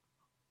eye,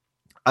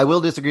 I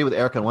will disagree with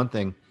Eric on one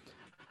thing.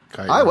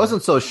 I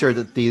wasn't so sure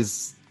that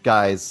these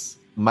guys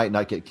might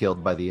not get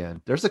killed by the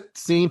end. There's a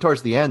scene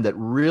towards the end that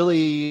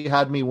really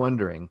had me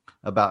wondering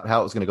about how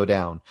it was going to go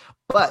down.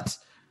 But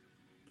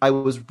I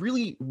was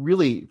really,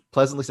 really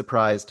pleasantly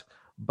surprised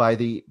by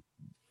the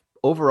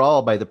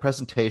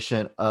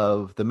presentation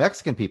of the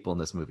Mexican people in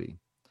this movie.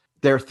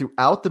 They're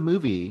throughout the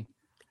movie,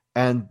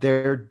 and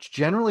they're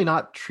generally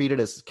not treated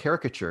as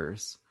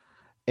caricatures.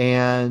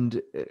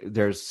 And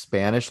there's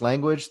Spanish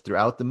language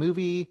throughout the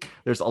movie.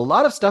 There's a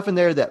lot of stuff in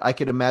there that I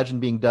could imagine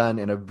being done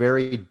in a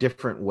very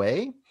different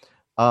way.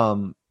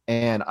 And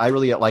I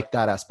really like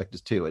that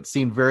aspect too. It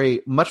seemed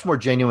very much more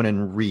genuine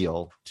and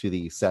real to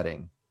the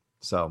setting.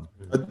 So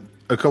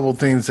a couple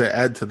things to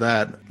add to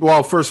that.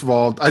 Well, first of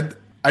all,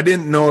 I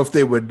didn't know if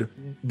they would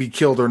be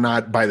killed or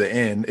not by the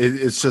end.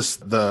 It's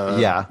just when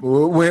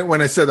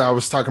I said that, I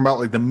was talking about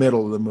like the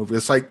middle of the movie.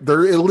 It's like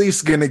they're at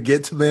least going to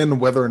get to the end.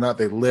 Whether or not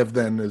they live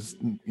then is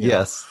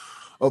yes.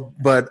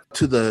 But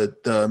to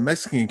the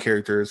Mexican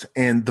characters,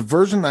 and the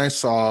version I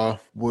saw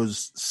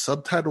was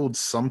subtitled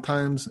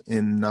sometimes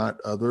and not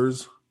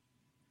others.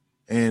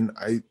 And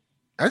I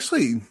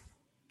actually,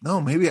 no,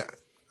 maybe I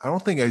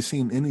don't think I've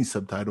seen any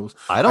subtitles.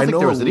 I don't think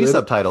there was any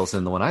subtitles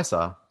in the one I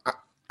saw.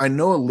 I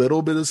know a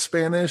little bit of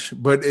Spanish,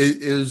 but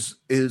it is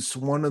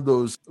one of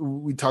those.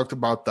 We talked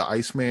about the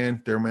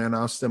Iceman, Der Man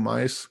aus dem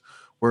Eis,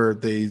 where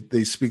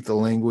they speak the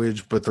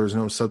language, but there's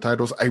no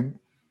subtitles. I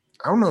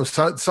don't know,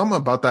 something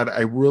about that.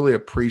 I really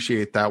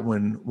appreciate that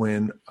when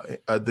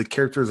the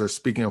characters are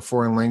speaking a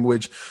foreign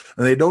language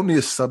and they don't need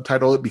to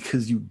subtitle it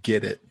because you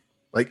get it.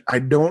 Like, I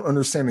don't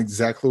understand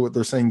exactly what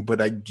they're saying,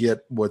 but I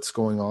get what's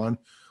going on.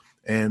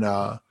 And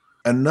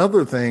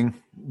another thing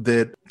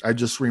that I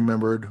just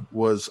remembered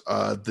was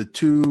the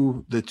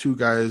two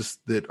guys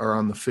that are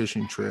on the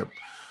fishing trip.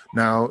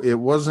 Now, it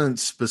wasn't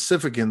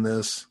specific in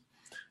this,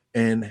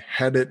 and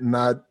had I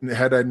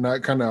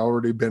not kind of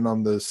already been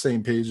on the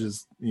same page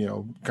as,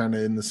 kind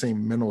of in the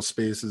same mental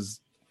space as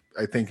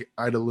I think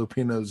Ida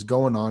Lupino is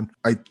going on,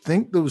 I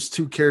think those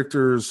two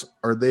characters,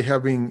 are they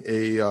having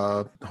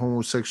a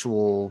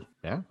homosexual?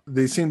 Yeah,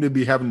 they seem to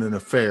be having an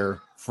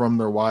affair from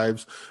their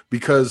wives,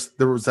 because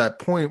there was that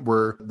point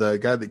where the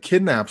guy that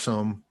kidnaps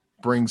them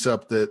brings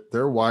up that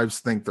their wives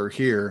think they're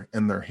here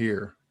and they're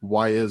here.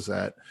 Why is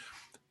that?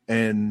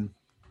 And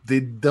they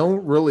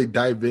don't really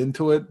dive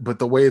into it, but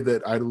the way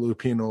that Ida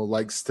Lupino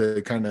likes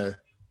to kind of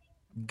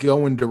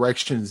go in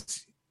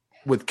directions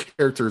with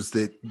characters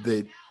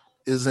that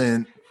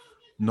isn't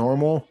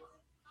normal.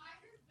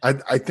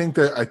 I think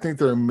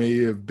there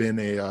may have been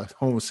a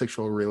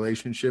homosexual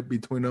relationship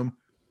between them.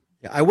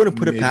 Yeah, I wouldn't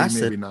put it past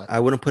it. Not.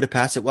 I wouldn't put it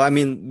past it. Well, I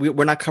mean,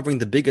 we're not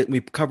covering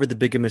we covered the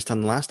bigamist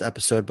on the last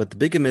episode, but the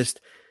bigamist,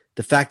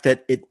 the fact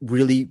that it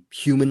really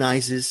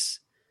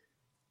humanizes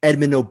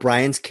Edmund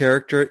O'Brien's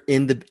character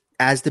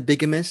as the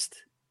bigamist.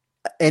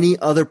 Any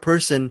other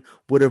person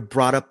would have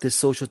brought up this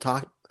social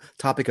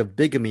topic of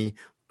bigamy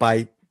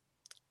by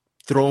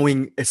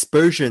throwing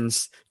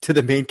aspersions to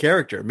the main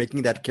character,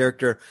 making that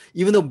character,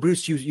 even though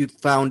Bruce, you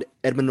found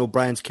Edmund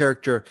O'Brien's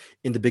character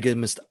in The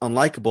Bigamist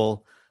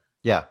unlikable.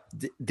 Yeah.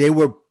 They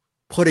were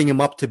putting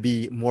him up to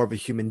be more of a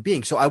human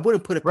being. So I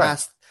wouldn't put it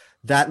past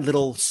that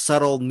little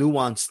subtle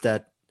nuance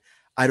that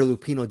Ida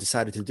Lupino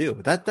decided to do.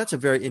 That's a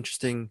very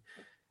interesting.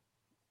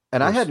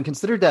 And I hadn't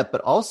considered that, but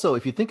also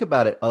if you think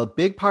about it, a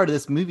big part of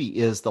this movie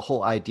is the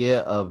whole idea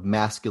of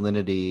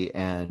masculinity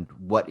and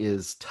what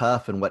is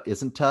tough and what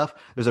isn't tough.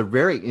 There's a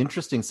very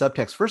interesting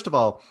subtext. First of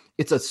all,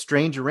 it's a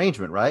strange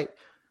arrangement, right?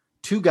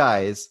 Two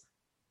guys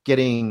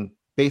getting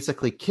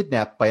basically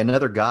kidnapped by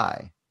another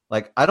guy.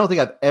 Like, I don't think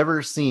I've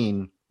ever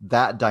seen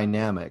that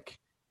dynamic.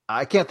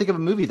 I can't think of a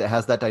movie that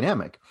has that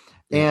dynamic.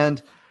 Yeah.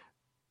 And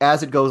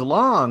as it goes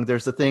along,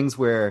 there's the things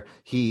where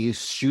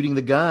he's shooting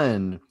the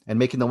gun and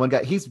making the one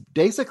guy, he's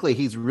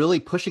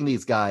really pushing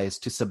these guys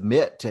to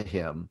submit to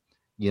him,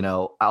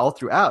 all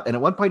throughout. And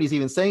at one point he's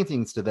even saying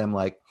things to them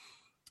like,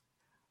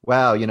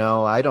 wow,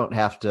 I don't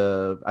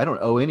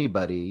owe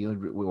anybody.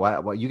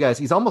 You guys,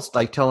 he's almost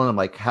like telling them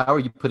like, how are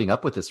you putting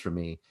up with this from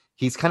me?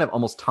 He's kind of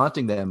almost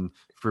taunting them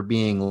for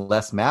being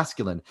less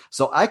masculine.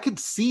 So I could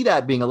see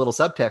that being a little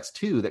subtext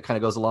too, that kind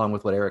of goes along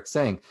with what Eric's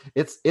saying.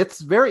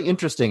 It's very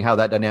interesting how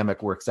that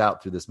dynamic works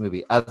out through this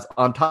movie, as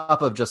on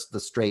top of just the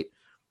straight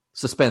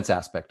suspense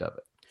aspect of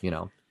it,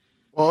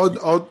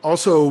 Well,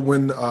 also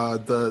when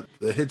the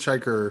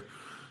hitchhiker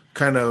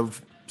kind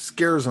of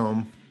scares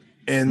him,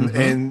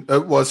 and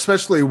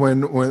especially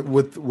when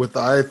with the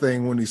eye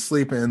thing, when he's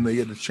sleeping, they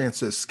get a chance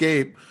to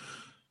escape,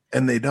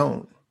 and they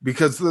don't.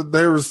 Because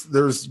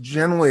there's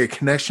generally a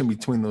connection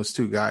between those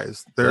two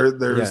guys.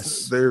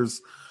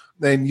 There's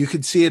then you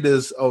could see it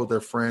as,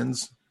 they're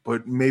friends,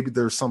 but maybe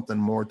there's something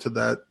more to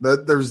that.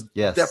 There's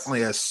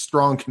definitely a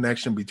strong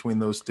connection between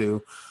those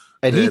two.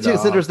 And he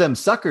considers them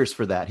suckers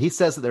for that. He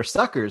says that they're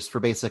suckers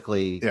for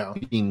basically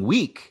being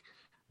weak,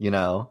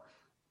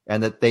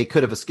 and that they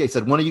could have escaped. He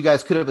said one of you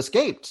guys could have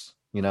escaped.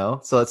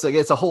 So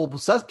it's a whole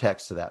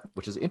subtext to that,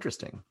 which is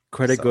interesting.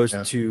 Credit goes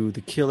to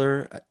the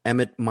killer,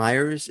 Emmett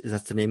Myers.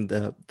 That's the name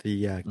of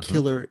the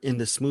killer in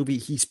this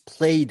movie.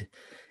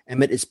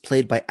 Emmett is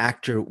played by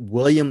actor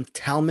William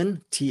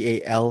Talman,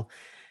 Talman.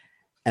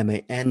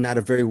 Not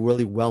a very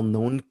really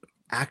well-known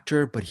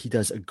actor, but he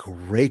does a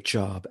great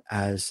job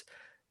as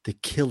the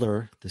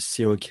killer, the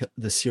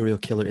serial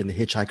killer in The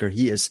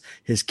Hitchhiker.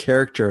 His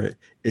character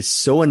is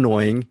so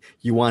annoying.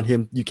 You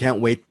can't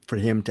wait for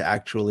him to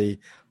actually,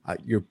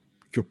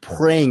 you're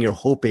praying, you're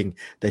hoping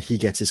that he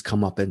gets his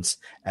comeuppance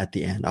at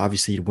the end.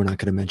 Obviously, we're not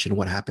going to mention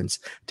what happens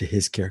to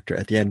his character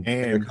at the end.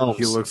 And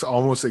he looks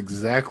almost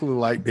exactly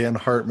like Dan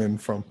Hartman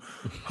from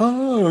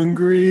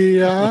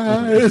Hungry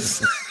Eyes.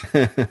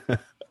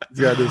 He's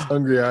got this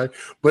hungry eye.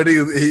 But he,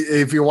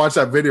 if you watch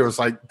that video, it's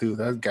like, dude,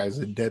 that guy's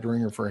a dead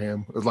ringer for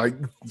him. It's like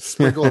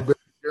sprinkle a bit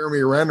of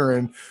Jeremy Renner,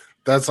 and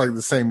that's like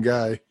the same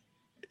guy.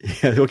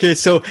 Yeah, okay,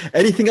 so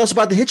anything else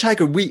about The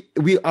Hitchhiker? We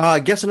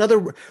guess another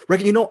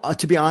record. You know,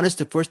 to be honest,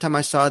 the first time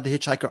I saw The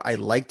Hitchhiker, I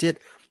liked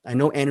it. I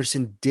know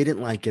Anderson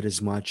didn't like it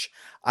as much.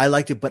 I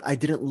liked it, but I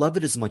didn't love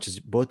it as much as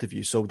both of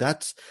you. So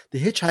that's The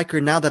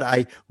Hitchhiker. Now that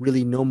I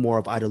really know more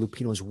of Ida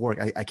Lupino's work,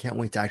 I can't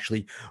wait to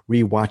actually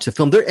rewatch the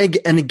film. There,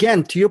 and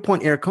again, to your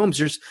point, Eric Holmes,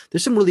 there's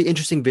some really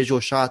interesting visual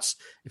shots,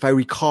 if I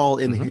recall,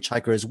 in The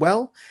Hitchhiker as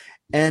well.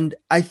 And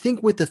I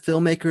think with the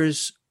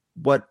filmmakers,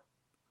 what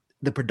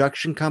the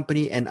production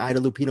company and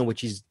Ida Lupino, what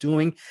she's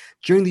doing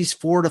during these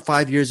 4 to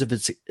 5 years of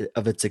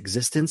its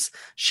existence,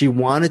 she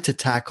wanted to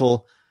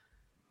tackle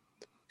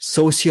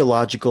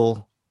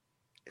sociological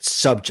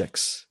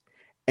subjects,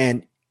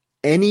 and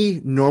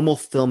any normal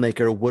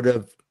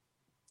filmmaker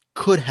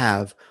could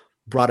have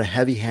brought a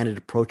heavy-handed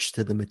approach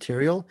to the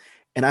material.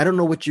 And I don't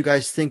know what you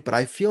guys think, but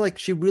I feel like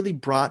she really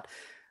brought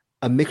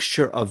a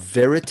mixture of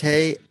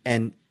verite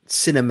and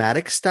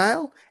cinematic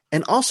style,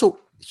 and also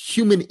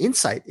human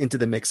insight into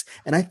the mix.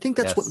 And I think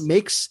that's what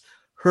makes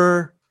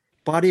her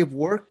body of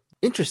work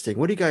interesting.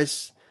 What do you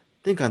guys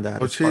think on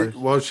that?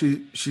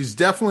 She's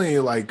definitely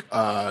like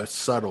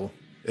subtle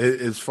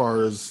as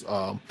far as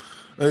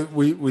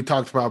we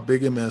talked about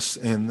bigamous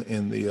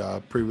in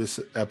the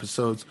previous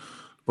episodes,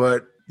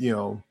 but you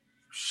know,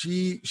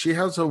 she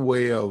has a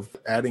way of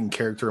adding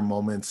character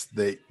moments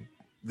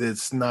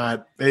it's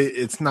not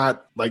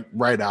like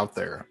right out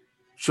there.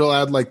 She'll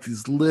add like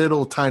these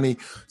little tiny,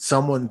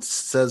 someone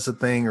says a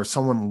thing or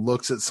someone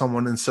looks at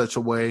someone in such a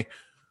way,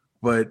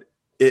 but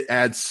it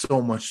adds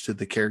so much to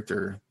the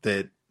character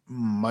that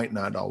might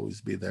not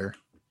always be there.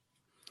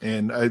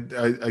 And I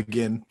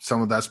again,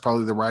 some of that's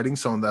probably the writing,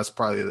 some of that's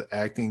probably the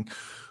acting,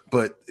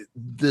 but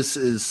this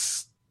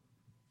is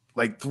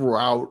like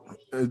throughout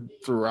her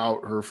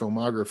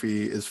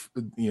filmography is,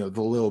 you know,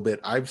 the little bit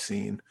I've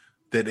seen,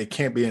 that it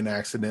can't be an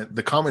accident.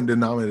 The common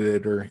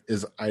denominator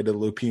is Ida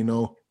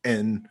Lupino,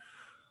 and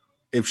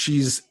if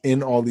she's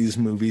in all these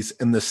movies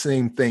and the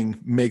same thing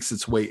makes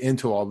its way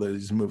into all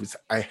these movies,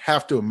 I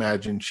have to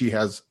imagine she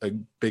has a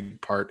big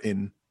part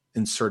in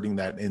inserting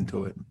that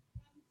into it.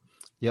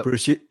 Yep.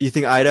 Bruce, you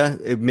think Ida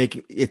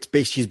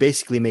she's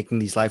basically making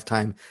these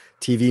Lifetime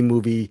TV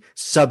movie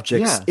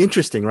subjects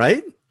interesting,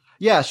 right?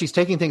 Yeah, she's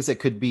taking things that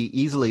could be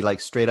easily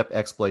like straight up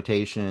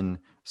exploitation,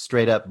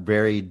 straight up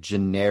very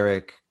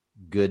generic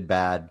good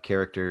bad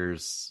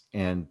characters,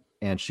 and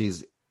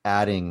she's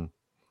adding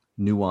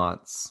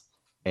nuance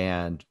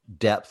and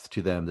depth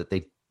to them that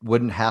they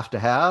wouldn't have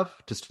to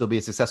still be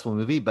a successful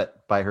movie,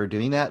 but by her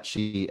doing that,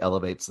 she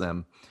elevates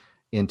them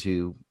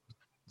into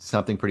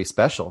something pretty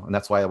special, and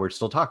that's why we're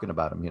still talking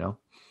about them, you know.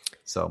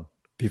 So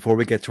before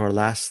we get to our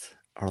last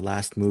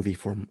movie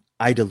from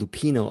Ida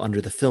Lupino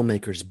under the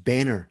filmmaker's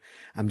banner,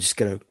 I'm just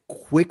gonna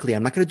quickly,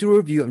 I'm not gonna do a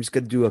review, I'm just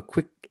gonna do a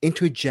quick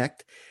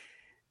interject.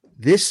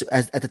 This,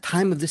 at the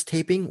time of this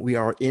taping,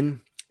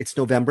 it's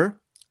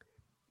November,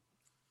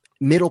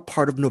 middle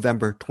part of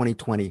November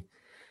 2020.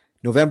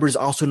 November is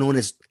also known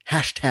as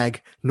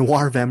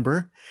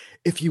 #Noirvember.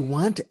 If you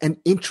want an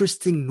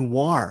interesting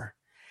noir,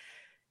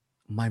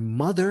 my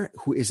mother,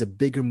 who is a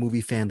bigger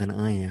movie fan than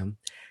I am,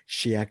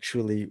 she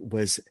actually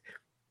was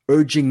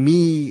urging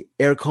me,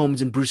 Eric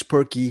Holmes, and Bruce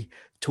Perky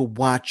to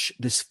watch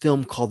this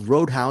film called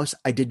Roadhouse.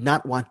 I did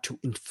not want to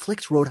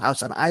inflict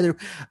Roadhouse on either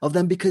of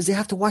them because they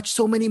have to watch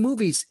so many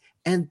movies,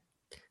 and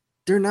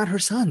they're not her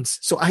sons.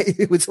 So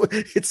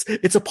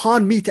it's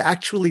upon me to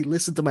actually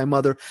listen to my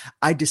mother.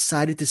 I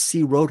decided to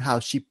see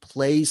Roadhouse. She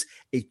plays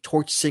a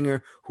torch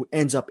singer who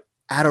ends up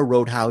at a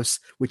roadhouse,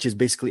 which is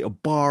basically a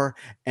bar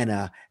and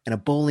a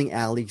bowling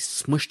alley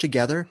smushed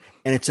together.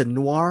 And it's a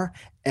noir,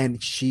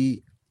 and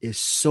she is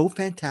so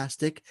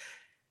fantastic.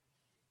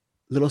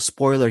 Little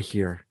spoiler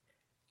here.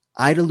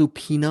 Ida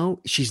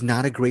Lupino, she's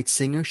not a great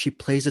singer. She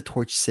plays a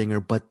torch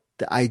singer, but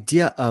the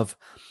idea of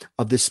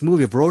this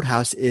movie of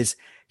Roadhouse is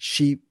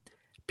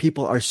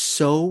people are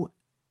so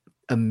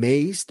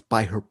amazed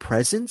by her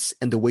presence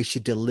and the way she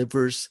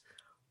delivers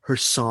her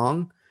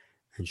song.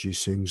 And she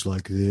sings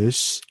like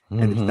this,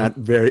 and it's not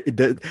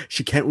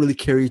she can't really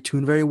carry a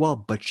tune very well,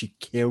 but she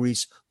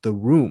carries the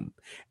room.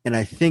 And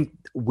I think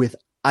with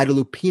Ida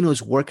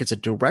Lupino's work as a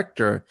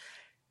director,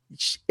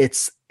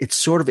 it's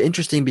sort of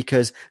interesting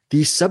because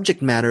these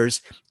subject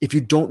matters, if you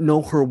don't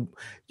know who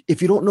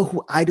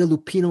Ida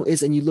Lupino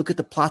is and you look at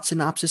the plot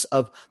synopsis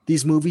of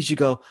these movies, you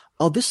go,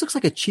 oh, this looks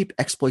like a cheap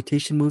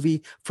exploitation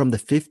movie from the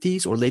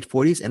 50s or late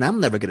 40s, and I'm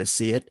never going to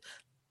see it.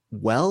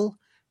 Well,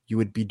 you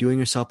would be doing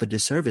yourself a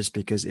disservice,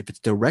 because if it's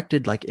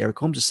directed, like Eric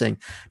Holmes is saying,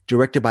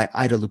 directed by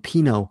Ida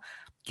Lupino,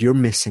 you're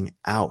missing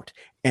out.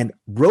 And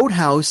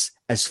Roadhouse,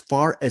 as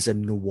far as a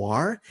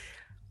noir,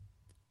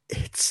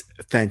 It's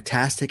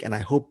fantastic, and I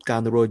hope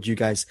down the road you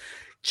guys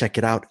check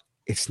it out.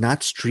 It's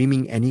not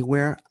streaming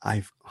anywhere.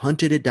 I've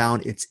hunted it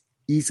down. It's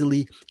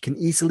can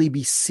easily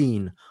be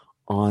seen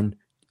on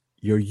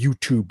your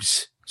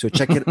YouTubes. So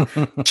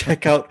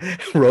check out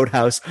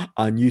Roadhouse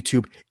on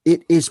YouTube.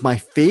 It is my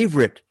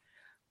favorite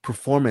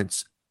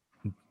performance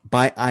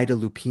by Ida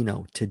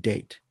Lupino to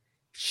date.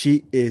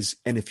 She is,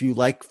 and if you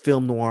like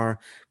film noir,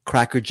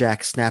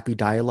 crackerjack, snappy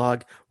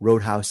dialogue,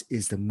 Roadhouse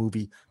is the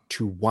movie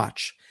to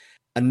watch.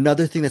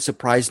 Another thing that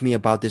surprised me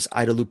about this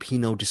Ida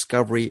Lupino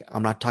discovery,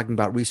 I'm not talking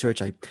about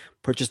research. I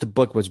purchased a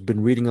book,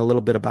 been reading a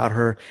little bit about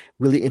her.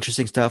 Really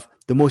interesting stuff.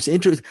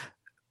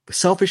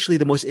 Selfishly,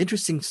 the most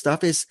interesting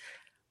stuff is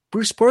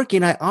Bruce Purkey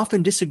and I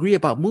often disagree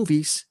about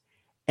movies.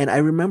 And I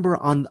remember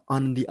on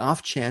the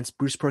off chance,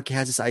 Bruce Purkey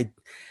has this idea.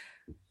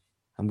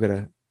 I'm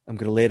gonna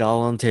lay it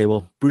all on the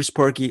table. Bruce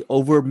Purkey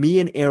over me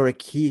and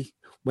Eric.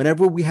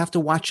 Whenever we have to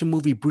watch a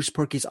movie, Bruce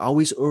Purkey's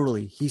always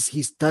early. He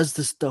does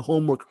the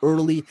homework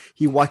early.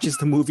 He watches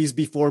the movies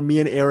before me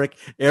and Eric.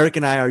 Eric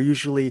and I are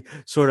usually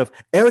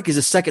Eric is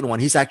the second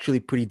one. He's actually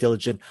pretty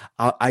diligent.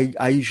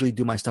 I usually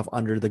do my stuff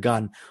under the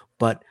gun.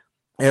 But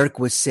Eric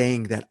was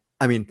saying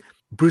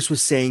Bruce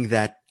was saying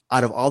that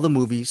out of all the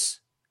movies,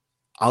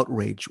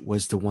 Outrage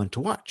was the one to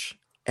watch.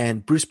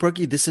 And Bruce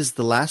Purkey, this is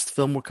the last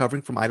film we're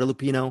covering from Ida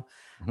Lupino.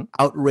 Mm-hmm.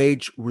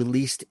 Outrage,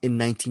 released in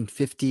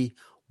 1950.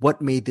 What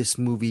made this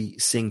movie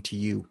sing to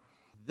you?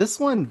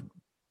 This one,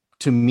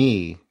 to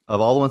me,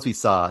 of all the ones we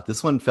saw,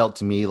 this one felt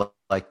to me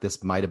like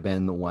this might have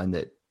been the one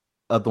that,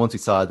 of the ones we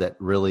saw, that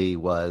really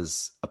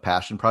was a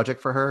passion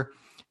project for her.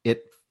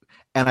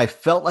 And I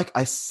felt like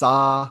I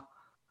saw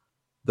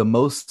the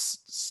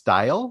most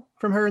style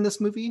from her in this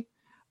movie.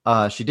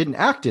 She didn't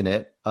act in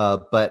it,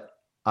 but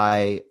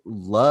I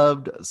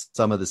loved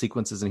some of the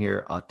sequences in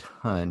here a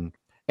ton.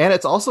 And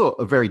it's also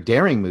a very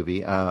daring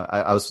movie.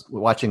 I was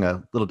watching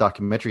a little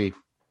documentary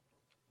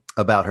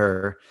about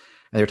her,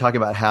 and they were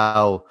talking about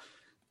how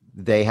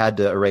they had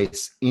to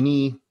erase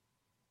any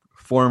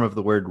form of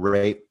the word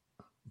rape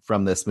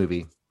from this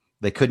movie.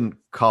 They couldn't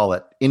call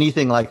it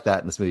anything like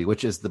that in this movie,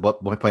 which is the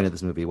point of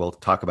this movie. We'll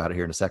talk about it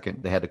here in a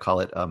second. They had to call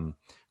it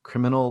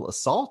criminal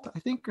assault, I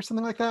think, or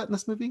something like that in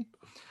this movie.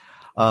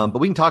 But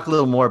we can talk a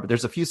little more, but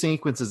there's a few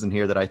sequences in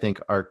here that I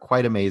think are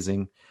quite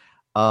amazing.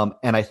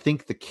 And I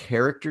think the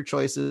character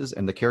choices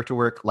and the character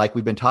work, like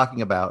we've been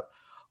talking about,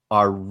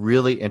 are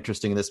really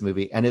interesting in this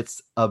movie. And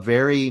it's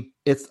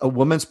a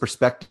woman's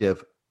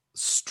perspective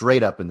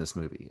straight up in this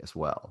movie as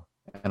well.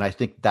 And I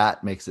think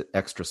that makes it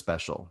extra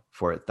special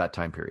for that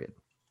time period.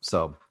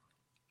 So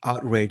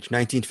Outrage,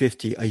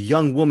 1950. A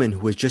young woman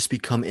who has just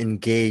become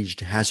engaged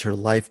has her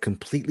life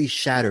completely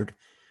shattered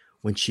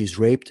when she's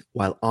raped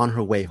while on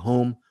her way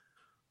home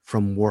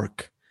from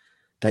work.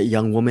 That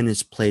young woman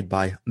is played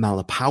by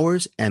Mala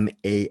Powers,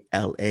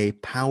 M-A-L-A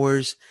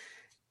Powers.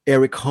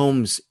 Eric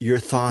Holmes, your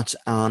thoughts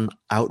on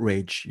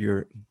Outrage?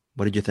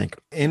 What did you think?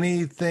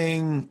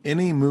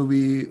 Any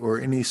movie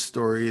or any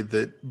story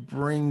that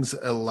brings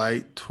a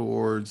light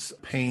towards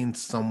pain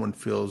someone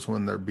feels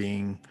when they're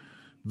being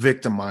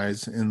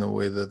victimized in the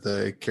way that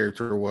the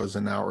character was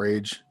in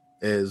Outrage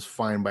is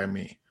fine by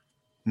me.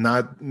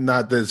 Not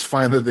that it's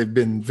fine that they've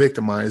been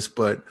victimized,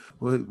 but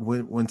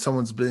when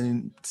someone's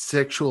been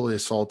sexually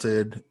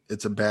assaulted,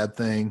 it's a bad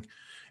thing.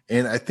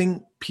 And I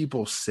think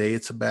people say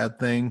it's a bad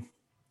thing,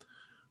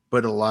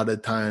 but a lot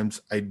of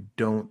times I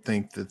don't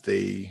think that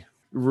they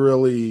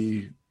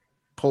really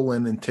pull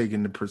in and take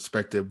into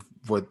perspective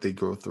what they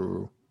go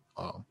through.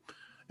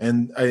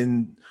 And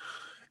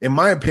in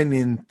my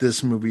opinion,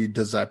 this movie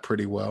does that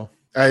pretty well.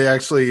 I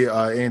actually,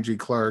 Angie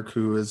Clark,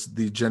 who is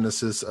the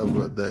genesis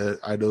of the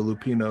Ida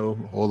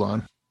Lupino. Hold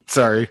on,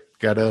 sorry,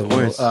 got a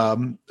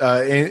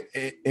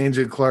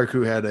Angie Clark,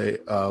 who had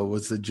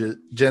was the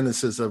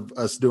genesis of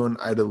us doing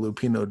Ida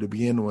Lupino to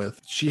begin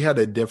with. She had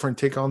a different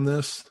take on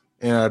this,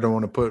 and I don't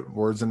want to put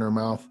words in her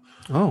mouth.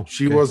 Oh,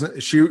 she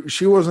wasn't.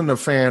 She wasn't a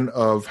fan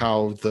of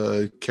how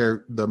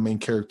the main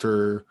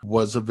character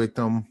was a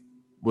victim,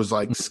 was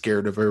like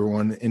scared of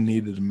everyone and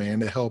needed a man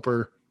to help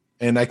her.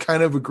 And I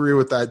kind of agree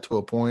with that to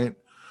a point,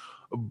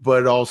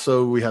 but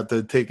also we have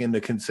to take into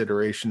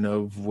consideration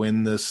of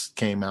when this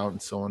came out and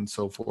so on and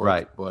so forth.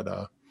 Right.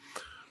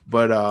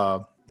 But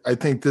I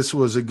think this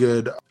was a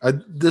good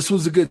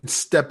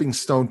stepping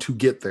stone to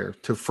get there,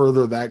 to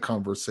further that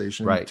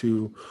conversation. Right.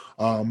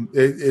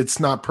 It's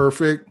not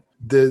perfect.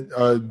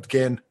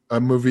 Again, a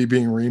movie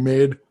being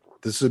remade,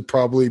 this would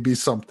probably be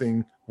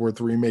something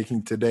worth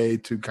remaking today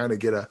to kind of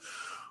get a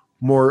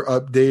more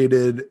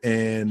updated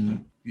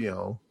and,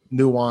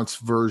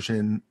 nuanced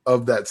version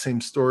of that same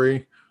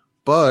story.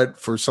 But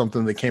for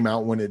something that came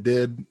out when it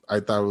did, I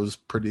thought it was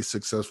pretty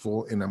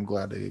successful, and I'm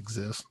glad it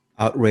exists.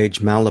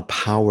 Outrage, Mala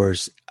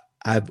Powers.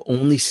 I've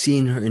only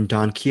seen her in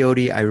Don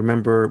Quixote. I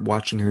remember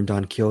watching her in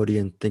Don Quixote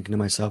and thinking to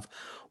myself,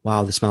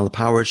 wow, this Mala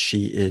Powers,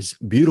 she is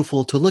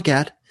beautiful to look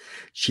at.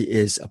 She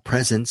is a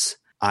presence.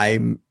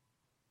 I'm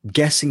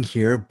guessing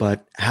here,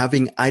 but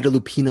having Ida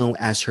Lupino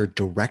as her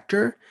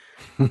director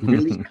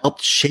really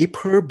helped shape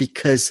her,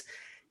 because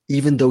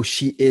even though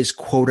she is,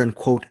 quote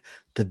unquote,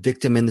 the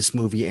victim in this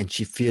movie, and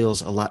she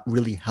feels a lot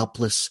really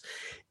helpless,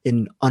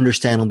 in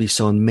understandably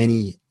so in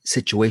many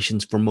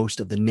situations for most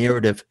of the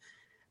narrative.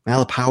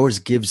 Mala Powers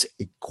gives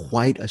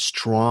quite a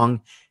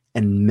strong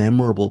and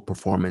memorable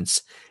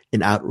performance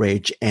in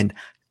Outrage. And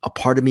a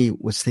part of me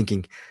was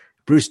thinking,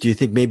 Bruce, do you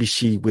think maybe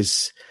she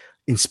was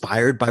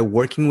inspired by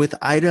working with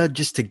Ida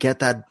just to get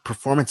that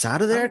performance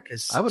out of there?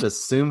 'Cause I would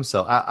assume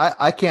so.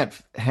 I can't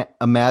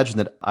imagine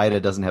that Ida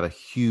doesn't have a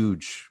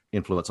huge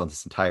influence on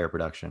this entire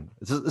production.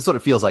 This is what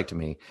it feels like to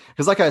me.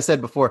 Because like I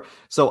said before,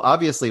 so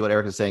obviously what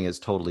Eric is saying is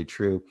totally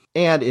true.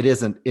 And it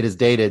is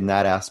dated in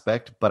that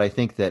aspect. But I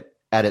think that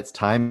at its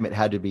time, it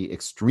had to be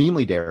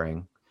extremely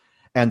daring.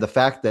 And the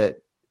fact that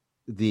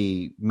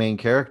the main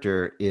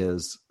character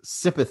is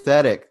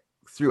sympathetic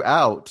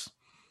throughout,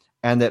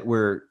 and that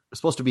we're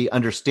supposed to be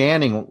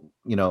understanding,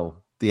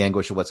 the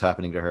anguish of what's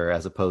happening to her,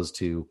 as opposed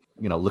to,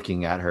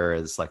 looking at her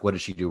as like, what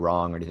did she do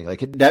wrong or anything? Like,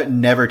 that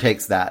never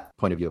takes that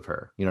point of view of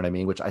her. You know what I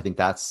mean? Which I think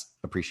that's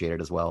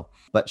appreciated as well.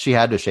 But she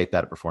had to shape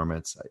that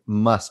performance.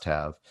 Must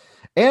have.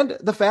 And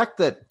the fact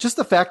that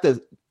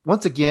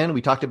once again,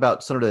 we talked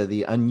about sort of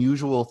the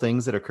unusual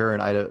things that occur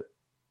in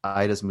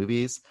Ida's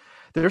movies.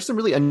 There's some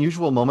really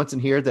unusual moments in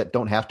here that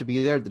don't have to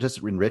be there, that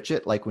just enrich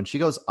it. Like when she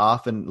goes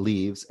off and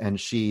leaves and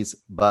she's a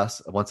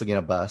bus.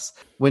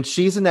 When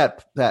she's in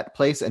that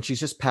place and she's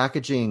just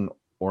packaging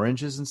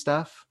oranges and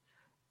stuff.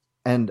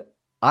 And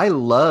I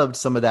loved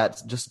some of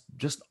that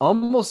just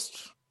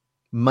almost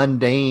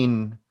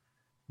mundane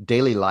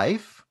daily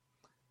life.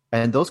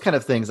 And those kind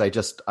of things,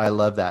 I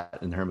love that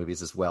in her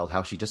movies as well,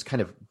 how she just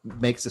kind of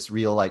makes this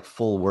real, like,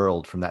 full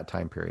world from that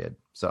time period.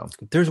 So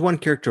there's one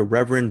character,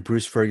 Reverend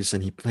Bruce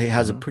Ferguson. He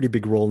has a pretty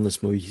big role in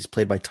this movie. He's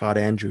played by Todd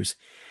Andrews.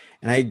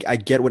 And I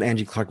get what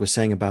Angie Clark was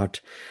saying about,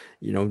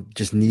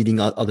 just needing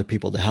other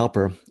people to help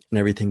her and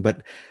everything.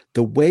 But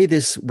the way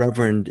this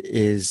Reverend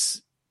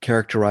is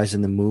characterized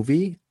in the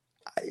movie,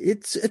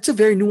 it's a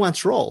very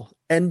nuanced role.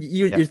 And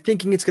you're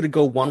thinking it's going to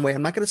go one way.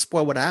 I'm not going to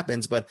spoil what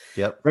happens, but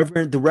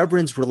the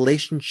Reverend's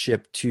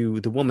relationship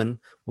to the woman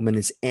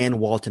is Ann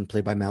Walton,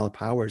 played by Mala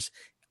Powers.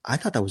 I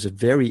thought that was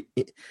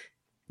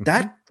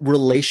that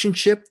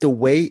relationship, the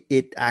way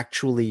it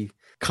actually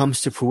comes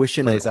to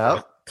fruition,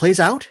 plays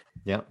out.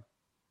 Yeah.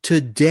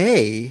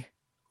 Today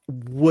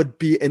would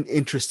be an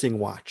interesting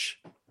watch.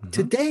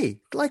 Today,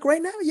 like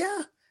right now,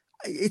 yeah.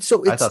 I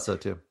thought so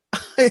too.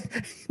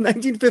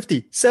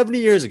 1950, 70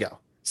 years ago.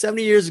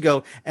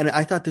 And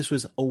I thought this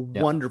was a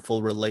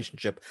wonderful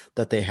relationship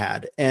that they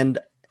had. And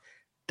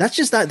that's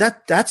just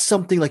that's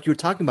something, like you were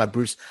talking about,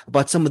 Bruce,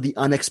 about some of the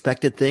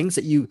unexpected things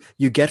that you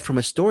get from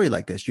a story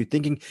like this. You're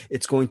thinking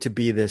it's going to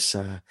be this,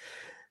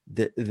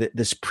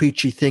 this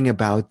preachy thing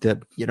about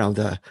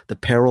the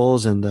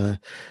perils and the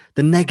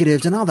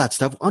negatives and all that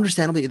stuff.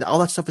 Understandably, all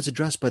that stuff is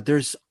addressed, but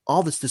there's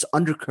all this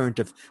undercurrent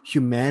of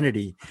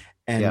humanity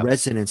and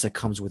resonance that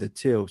comes with it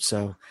too.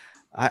 So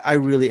I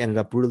really ended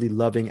up really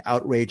loving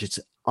Outrage. It's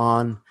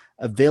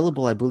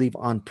available, I believe,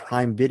 on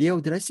Prime Video.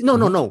 Did I see?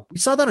 No. We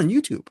saw that on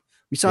YouTube.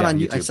 We saw it on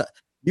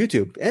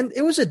YouTube, and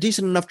it was a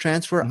decent enough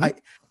transfer.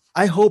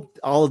 I hope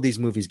all of these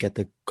movies get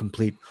the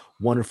complete,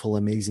 wonderful,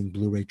 amazing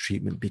Blu-ray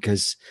treatment,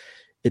 because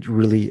it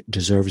really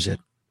deserves it.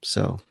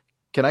 So,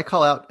 can I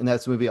call out in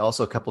that movie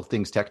also a couple of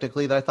things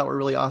technically that I thought were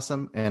really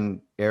awesome?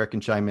 And Eric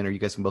can chime in, or you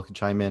guys can both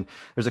chime in.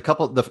 There's a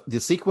couple. The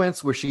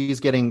sequence where she's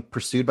getting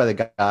pursued by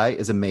the guy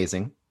is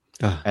amazing.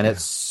 And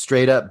it's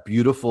straight up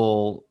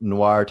beautiful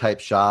noir type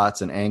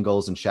shots and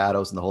angles and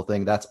shadows and the whole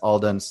thing. That's all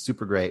done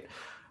super great.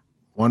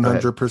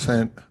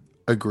 100%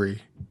 agree.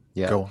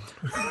 Yeah. Go on.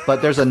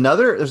 But there's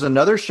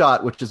another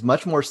shot which is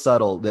much more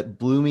subtle that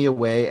blew me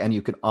away, and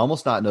you can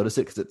almost not notice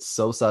it because it's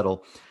so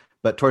subtle.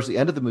 But towards the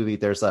end of the movie,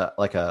 there's a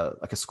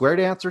square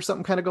dance or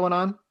something kind of going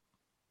on.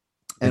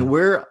 And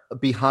we're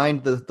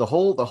behind the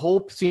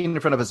whole scene in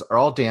front of us are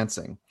all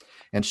dancing,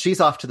 and she's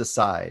off to the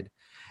side,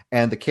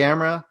 and the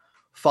camera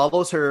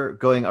follows her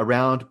going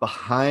around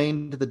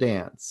behind the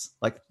dance,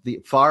 like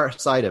the far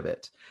side of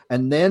it.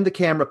 And then the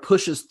camera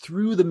pushes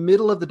through the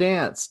middle of the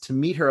dance to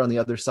meet her on the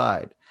other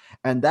side.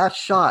 And that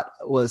shot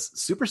was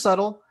super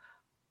subtle,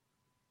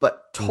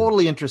 but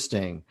totally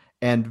interesting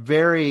and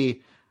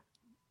very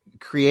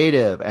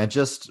creative and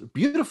just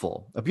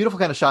beautiful. A beautiful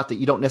kind of shot that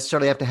you don't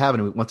necessarily have to have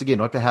in a movie. Once again, you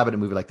don't have to have it in a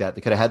movie like that.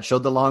 They could have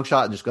showed the long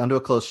shot and just gone to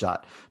a close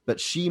shot, but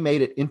she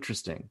made it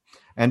interesting.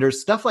 And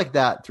there's stuff like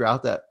that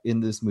throughout that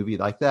in this movie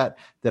like that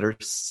are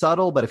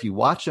subtle, but if you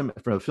watch them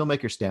from a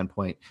filmmaker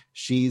standpoint,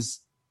 she's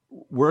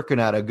working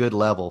at a good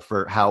level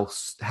for how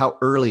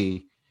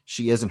early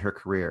she is in her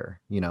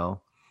career,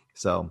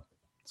 So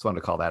just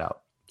wanted to call that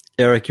out.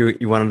 Eric,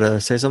 you wanted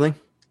to say something?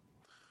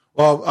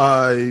 Well,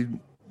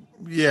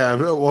 yeah.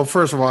 Well,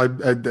 first of all, I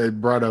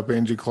brought up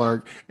Angie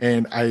Clark,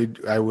 and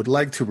I would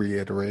like to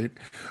reiterate,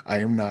 I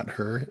am not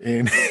her.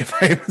 And if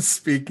I am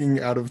speaking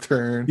out of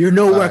turn, you're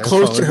nowhere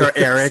close to her,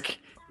 Eric.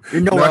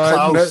 You're nowhere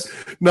close.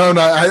 No.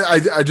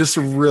 I just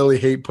really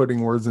hate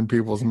putting words in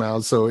people's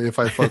mouths. So if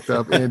I fucked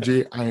up,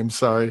 Angie, I am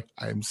sorry.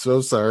 I am so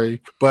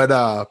sorry.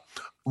 But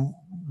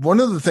one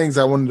of the things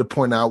I wanted to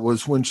point out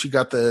was when she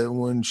got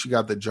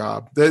the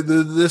job.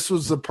 This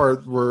was the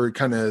part where it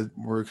kind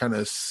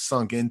of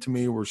sunk into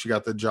me, where she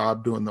got the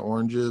job doing the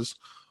oranges.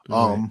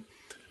 Right.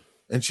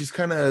 And she's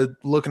kind of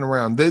looking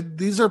around.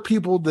 These are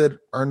people that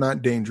are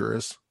not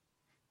dangerous,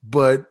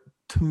 but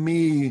to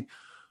me,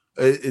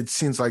 it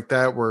seems like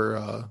that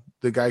where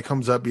the guy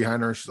comes up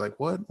behind her and she's like,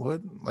 what?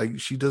 Like,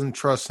 she doesn't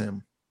trust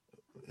him.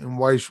 And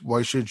why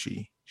should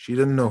she? She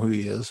doesn't know who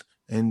he is.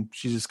 And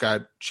she just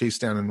got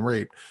chased down and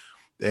raped.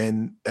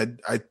 And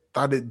I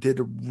thought it did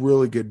a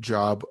really good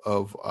job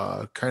of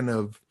kind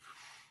of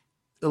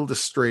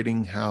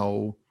illustrating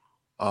how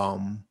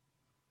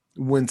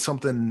when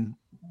something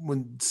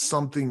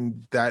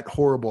that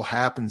horrible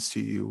happens to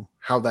you,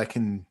 how that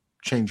can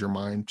change your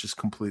mind just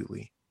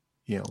completely.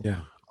 Yeah.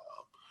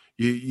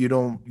 You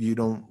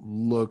don't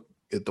look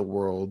at the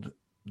world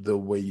the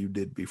way you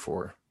did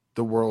before.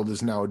 The world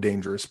is now a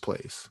dangerous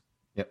place.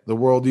 Yep. The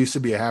world used to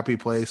be a happy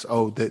place.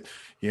 Oh, that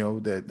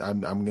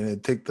I'm gonna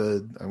take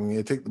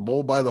the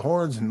bull by the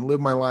horns and live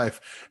my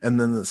life. And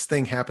then this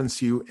thing happens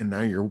to you, and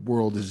now your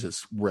world is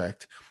just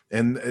wrecked.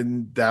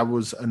 And that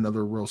was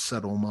another real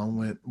subtle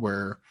moment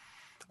where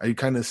I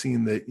kind of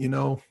seen that,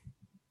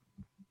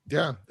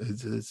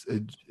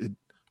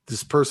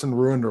 this person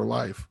ruined her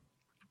life.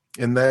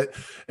 And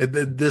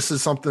this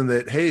is something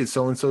that, hey,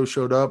 so-and-so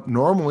showed up.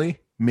 Normally,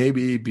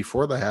 maybe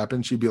before that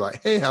happened, she'd be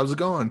like, hey, how's it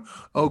going?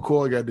 Oh,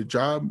 cool. I got a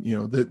job.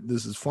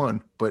 This is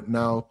fun. But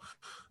now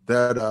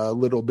that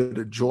little bit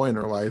of joy in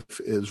her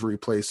life is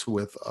replaced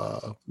with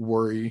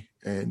worry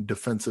and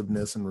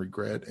defensiveness and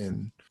regret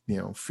and,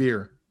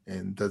 fear.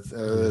 And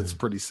that's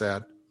pretty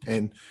sad.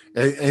 And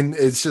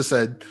it's just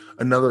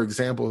another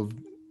example of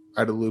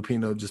Ida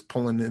Lupino just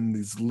pulling in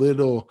these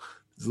little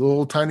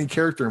tiny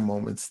character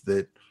moments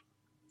that,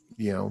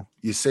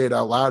 you say it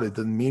out loud, it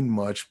doesn't mean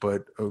much,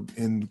 but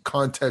in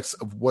context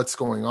of what's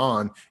going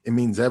on, it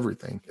means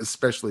everything,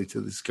 especially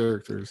to these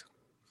characters.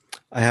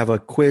 I have a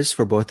quiz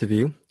for both of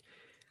you.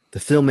 The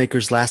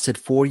filmmakers lasted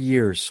 4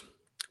 years.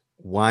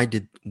 Why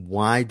did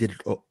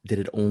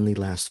it only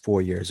last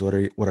 4 years? What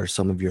are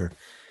some of your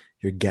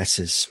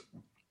guesses?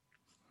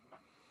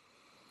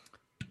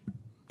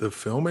 The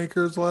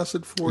filmmakers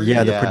lasted 4 years.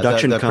 Yeah, the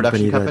production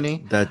company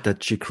company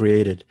that she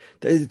created.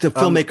 The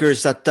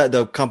filmmakers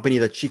the company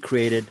that she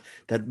created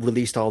that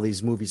released all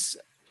these movies.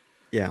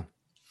 Yeah.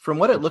 From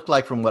what it looked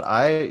like, from what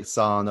I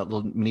saw on that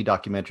little mini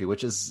documentary,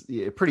 which is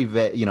pretty,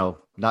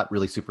 not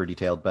really super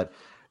detailed, but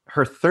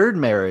her third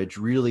marriage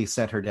really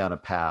sent her down a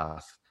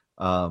path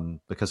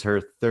because her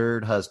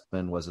third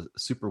husband was a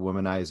super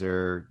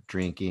womanizer,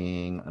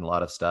 drinking and a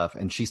lot of stuff.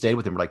 And she stayed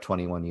with him for like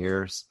 21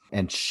 years.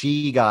 And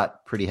she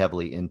got pretty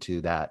heavily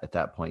into that at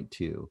that point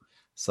too.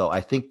 So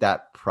I think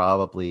that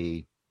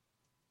probably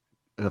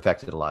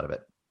affected a lot of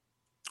it.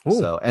 Ooh.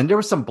 So, and there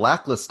was some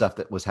blacklist stuff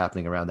that was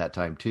happening around that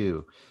time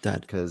too.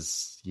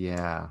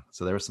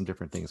 So there were some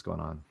different things going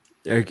on.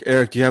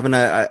 Eric, do you have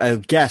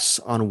a guess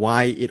on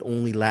why it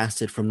only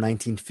lasted from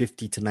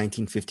 1950 to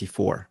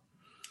 1954?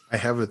 I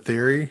have a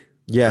theory.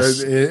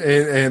 Yes.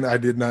 And I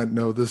did not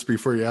know this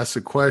before you asked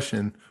the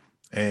question,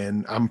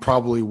 and I'm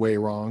probably way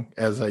wrong,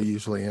 as I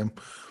usually am.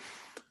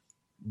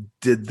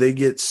 Did they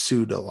get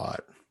sued a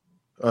lot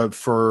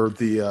for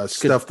the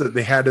stuff that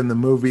they had in the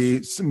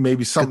movie?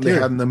 Maybe something they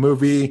had in the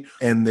movie,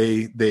 and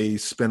they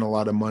spent a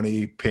lot of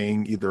money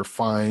paying either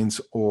fines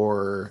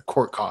or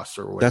court costs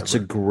or whatever.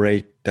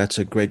 That's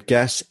a great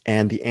guess.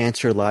 And the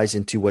answer lies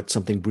into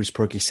something Bruce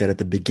Perky said at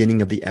the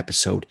beginning of the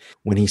episode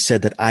when he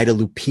said that Ida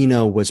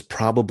Lupino was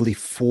probably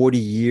 40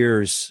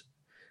 years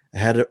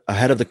ahead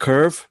of the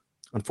curve.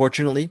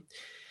 Unfortunately,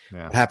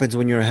 what happens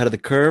when you're ahead of the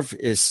curve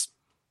is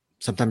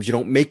sometimes you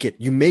don't make it.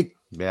 You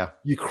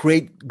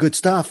create good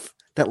stuff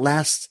that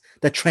lasts,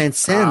 that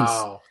transcends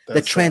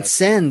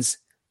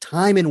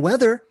time and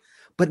weather.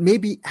 But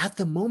maybe at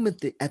the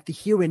moment, at the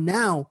here and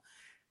now,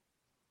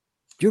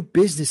 your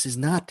business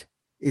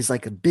is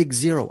like a big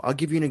zero. I'll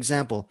give you an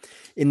example.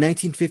 In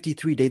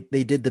 1953,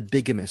 they did The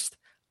Bigamist.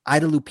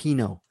 Ida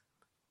Lupino,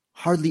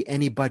 hardly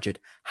any budget.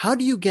 How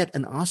do you get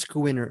an Oscar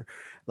winner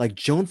like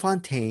Joan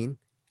Fontaine,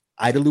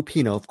 Ida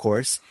Lupino, of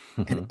course,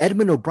 and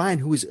Edmund O'Brien,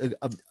 who is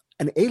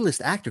an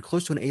A-list actor,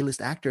 close to an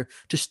A-list actor,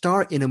 to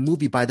star in a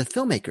movie by the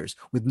filmmakers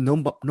with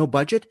no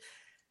budget?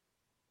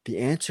 The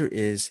answer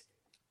is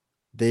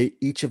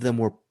each of them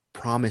were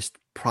promised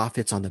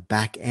profits on the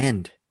back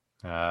end.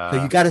 So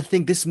you got to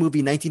think this movie,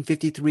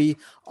 1953,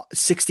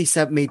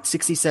 67, made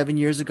 67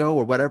 years ago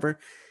or whatever.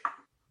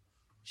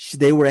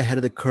 They were ahead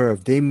of the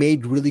curve. They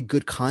made really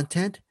good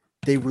content.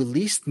 They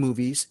released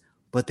movies,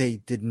 but they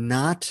did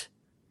not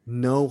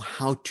know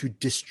how to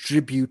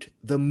distribute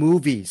the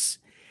movies.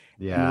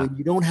 Yeah. And when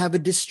you don't have a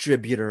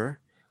distributor,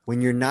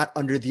 when you're not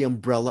under the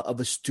umbrella of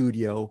a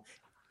studio,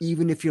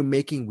 even if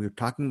we're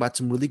talking about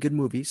some really good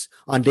movies.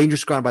 On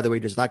Dangerous Ground, by the way,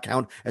 does not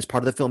count as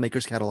part of the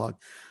filmmaker's catalog.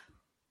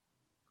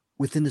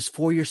 Within this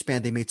 4-year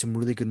span, they made some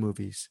really good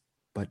movies,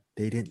 but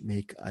they didn't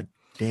make a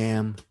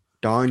darn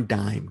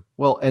dime.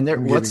 Well, and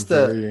what's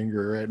the very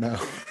angry right now?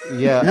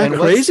 Yeah, and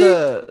crazy?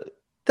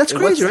 That's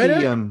crazy, right?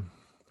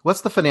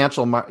 what's the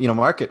financial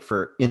market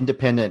for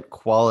independent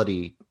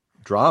quality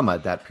drama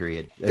at that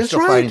period? They're That's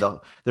right.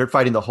 They're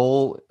fighting the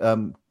whole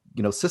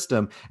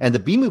system, and the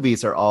B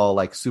movies are all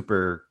like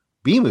super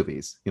B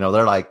movies. They're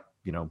like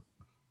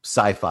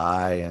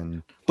sci-fi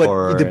and but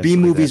horror the B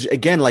movies like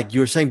again, like you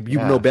were saying, you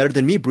know better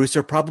than me, Bruce.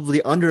 They're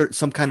probably under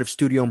some kind of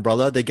studio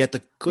umbrella. They get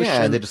the cushion.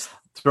 Yeah, they just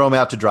throw them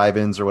out to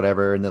drive-ins or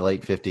whatever in the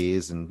late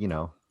 50s, and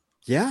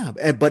Yeah,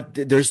 but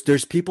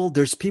there's people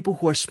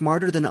who are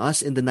smarter than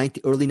us in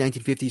the early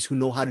 1950s who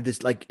know how to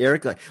like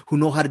Eric, who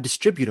know how to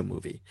distribute a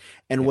movie.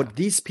 And what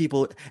these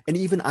people, and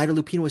even Ida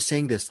Lupino was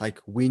saying this, like,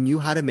 we knew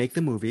how to make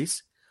the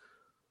movies.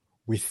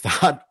 We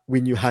thought we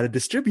knew how to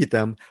distribute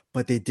them,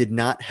 but they did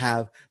not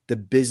have the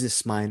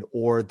business mind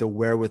or the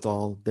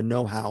wherewithal, the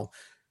know-how.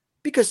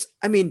 Because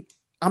I mean,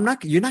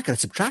 you're not going to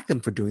subtract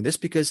them for doing this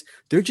because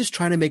they're just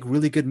trying to make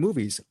really good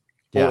movies.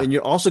 Yeah. Oh, and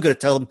you're also going to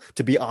tell them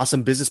to be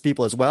awesome business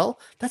people as well.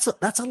 That's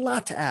a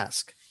lot to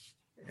ask.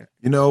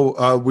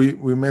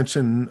 We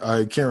mentioned,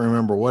 I can't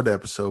remember what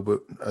episode,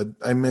 but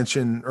I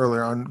mentioned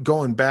earlier on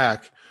going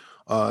back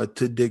to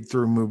dig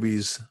through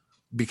movies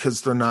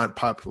because they're not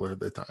popular at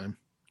the time.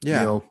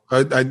 Yeah.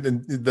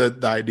 The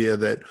idea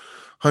that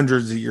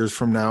hundreds of years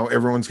from now,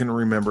 everyone's going to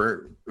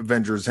remember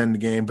Avengers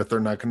Endgame, but they're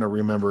not going to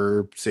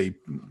remember, say,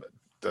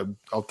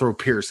 I'll throw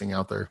Piercing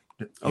out there.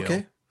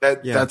 Okay.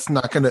 That's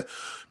not going to,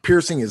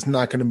 Piercing is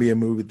not going to be a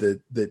movie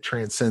that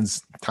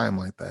transcends time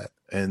like that.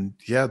 And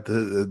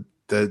the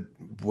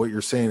what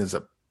you're saying is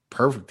a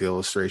perfect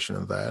illustration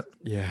of that.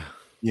 Yeah.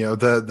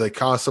 The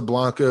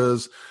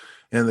Casablancas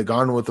and the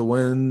Gone with the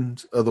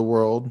Wind of the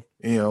world,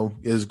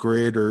 is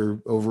great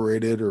or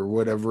overrated or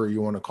whatever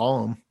you want to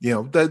call them.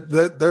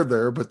 That they're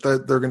there, but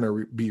that they're going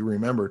to be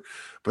remembered.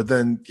 But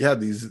then,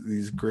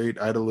 these great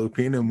Ida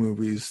Lupino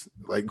movies,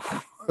 like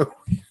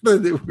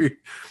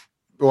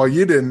well,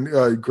 you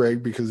didn't,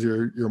 Greg, because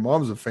your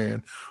mom's a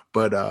fan,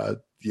 but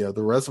the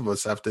rest of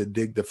us have to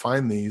dig to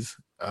find these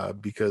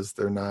because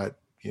they're not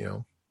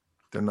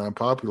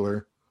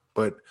popular.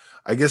 But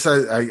I guess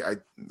I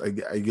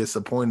guess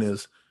the point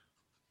is,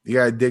 you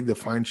gotta dig to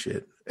find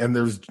shit, and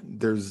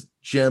there's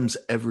gems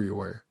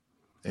everywhere,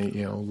 and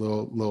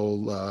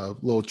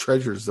little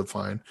treasures to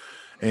find.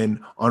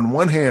 And on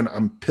one hand,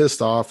 I'm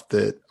pissed off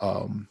that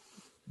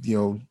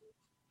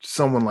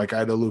someone like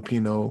Ida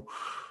Lupino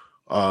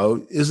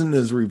isn't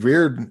as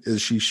revered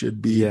as she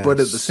should be. Yes. But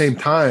at the same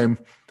time,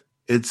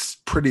 it's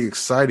pretty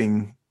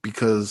exciting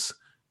because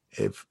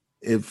if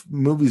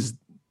movies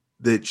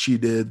that she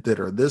did that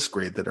are this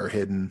great that are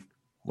hidden,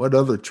 what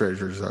other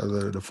treasures are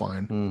there to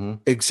find? Mm-hmm.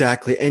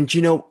 Exactly. And,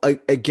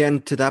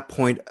 again, to that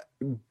point,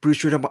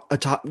 Bruce, you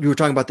were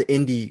talking about the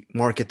indie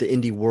market, the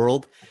indie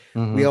world.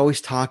 Mm-hmm. We always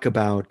talk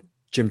about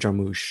Jim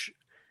Jarmusch,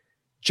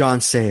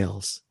 John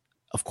Sayles.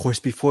 Of course,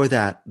 before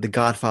that, the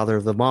godfather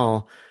of them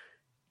all,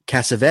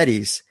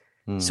 Cassavetes.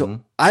 Mm-hmm.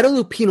 So Ida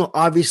Lupino,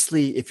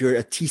 obviously, if you're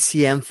a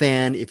TCM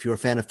fan, if you're a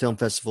fan of film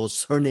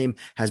festivals, her name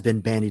has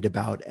been bandied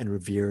about and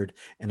revered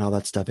and all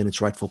that stuff in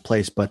its rightful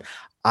place. But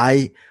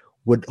I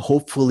would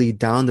hopefully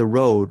down the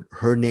road,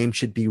 her name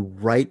should be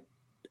right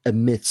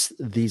amidst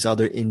these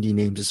other indie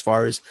names as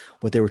far as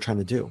what they were trying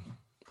to do.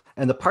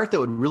 And the part that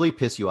would really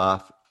piss you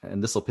off,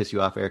 and this will piss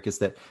you off, Eric, is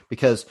that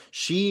because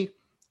she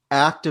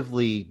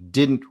actively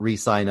didn't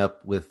re-sign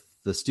up with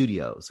the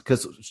studios,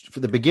 because for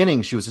the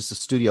beginning, she was just a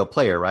studio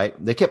player, right?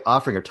 They kept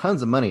offering her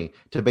tons of money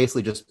to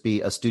basically just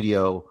be a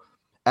studio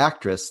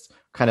actress,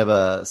 kind of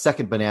a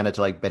second banana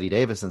to like Bette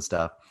Davis and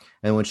stuff.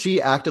 And when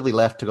she actively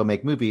left to go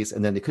make movies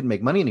and then they couldn't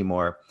make money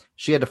anymore,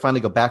 she had to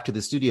finally go back to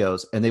the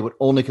studios and they would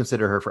only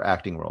consider her for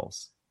acting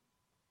roles.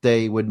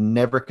 They would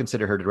never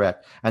consider her to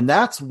direct. And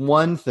that's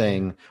one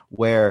thing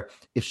where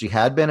if she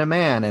had been a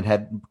man and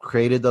had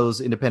created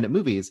those independent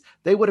movies,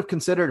 they would have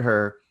considered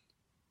her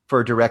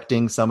for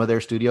directing some of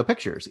their studio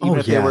pictures, even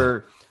if they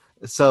were.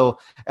 So,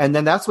 and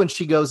then that's when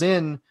she goes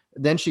in,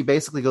 then she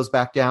basically goes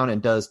back down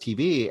and does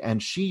TV,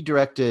 and she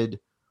directed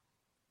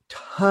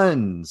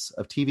tons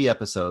of TV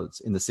episodes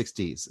in the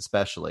 60s,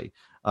 especially.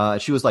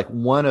 She was like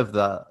one of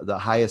the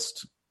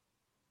highest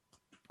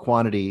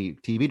quantity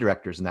TV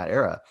directors in that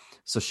era.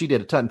 So she did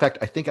a ton. In fact,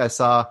 I think I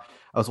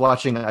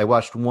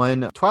watched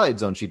one Twilight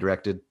Zone she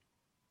directed,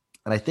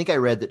 and I think I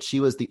read that she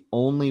was the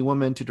only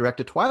woman to direct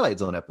a Twilight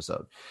Zone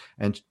episode,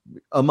 and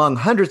among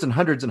hundreds and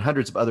hundreds and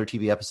hundreds of other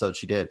TV episodes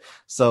she did.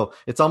 So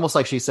it's almost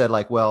like she said,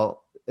 like,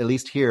 well, at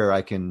least here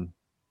I can,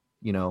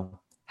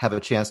 have a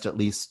chance to at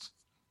least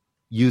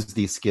use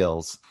these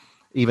skills,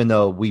 even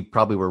though we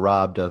probably were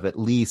robbed of at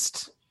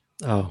least,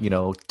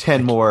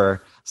 10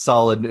 more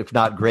solid, if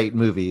not great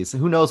movies.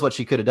 Who knows what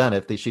she could have done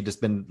if she'd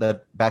just been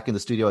back in the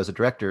studio as a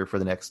director for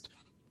the next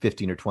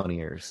 15 or 20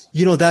 years.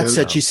 That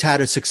said, she's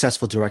had a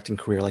successful directing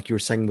career. Like you were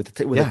saying with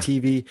the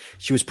TV,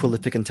 she was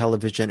prolific in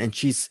television, and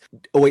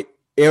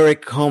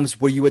Eric Holmes,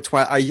 are you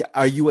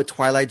a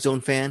Twilight Zone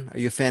fan? Are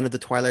you a fan of the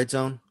Twilight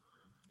Zone?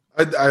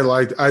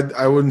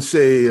 I wouldn't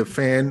say a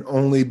fan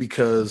only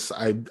because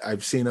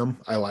I've seen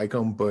them. I like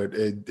them, but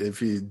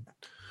if you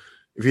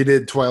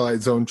did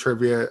Twilight Zone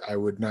trivia, I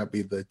would not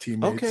be the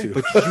teammate. Okay,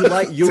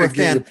 but you were a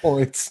fan.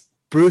 Points.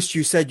 Bruce,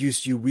 you said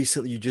you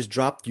recently you just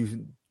dropped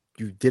you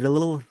did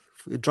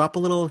drop a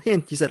little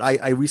hint. You said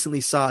I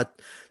recently saw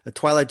a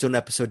Twilight Zone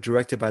episode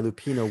directed by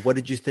Lupino. What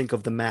did you think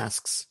of The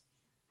Masks?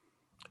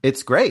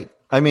 It's great.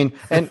 I mean,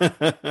 and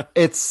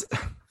it's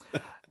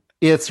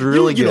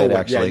really good,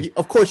 actually. Yeah,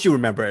 of course you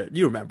remember it.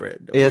 You remember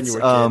it.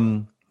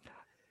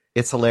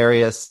 It's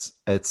hilarious.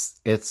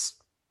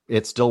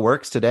 It still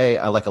works today.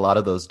 I like a lot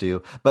of those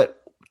do.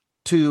 But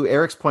to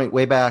Eric's point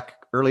way back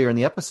earlier in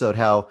the episode,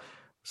 how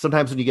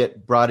sometimes when you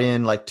get brought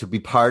in like to be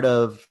part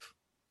of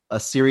a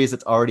series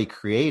that's already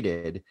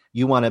created,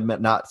 you want to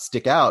not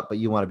stick out, but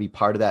you want to be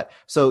part of that.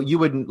 So you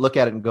wouldn't look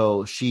at it and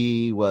go,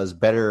 she was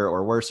better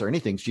or worse or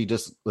anything. She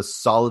just was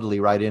solidly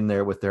right in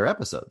there with their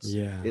episodes.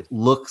 Yeah. It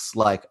looks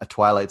like a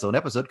Twilight Zone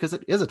episode because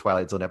it is a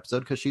Twilight Zone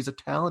episode because she's a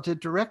talented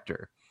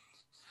director.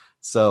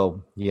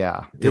 So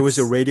yeah. There was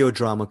a radio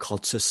drama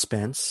called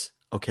Suspense.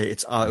 Okay.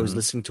 I was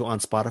listening to on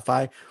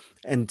Spotify.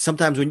 And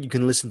sometimes when you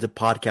can listen to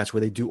podcasts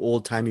where they do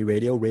old timey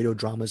radio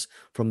dramas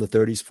from the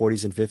 30s,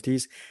 40s, and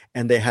 50s,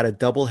 and they had a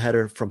double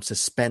header from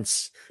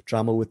Suspense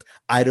drama with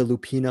Ida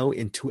Lupino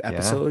in 2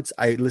 episodes.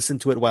 I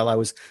listened to it while I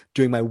was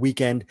doing my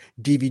weekend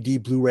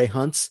DVD Blu-ray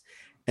hunts,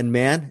 and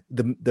man,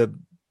 the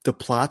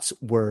plots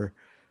were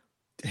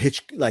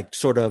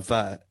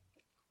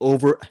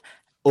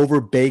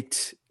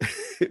overbaked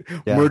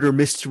murder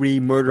mystery,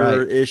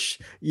 murder-ish.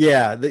 Right.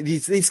 Yeah,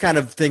 these kind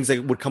of things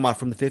that would come out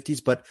from the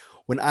 50s, but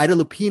when Ida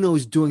Lupino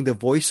is doing the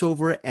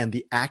voiceover and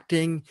the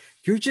acting,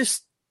 it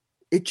just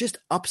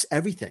ups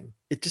everything.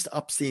 It just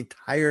ups the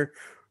entire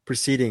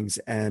proceedings.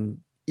 And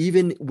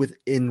even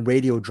within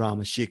radio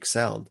drama, she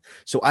excelled.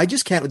 So I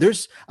just can't,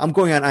 I'm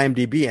going on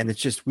IMDb and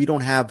it's just, we don't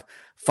have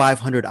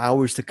 500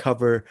 hours to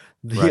cover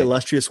the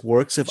illustrious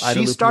works of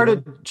Ida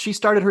Lupino. She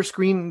started her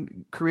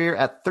screen career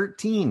at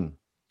 13.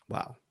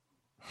 Wow.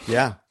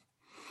 Yeah.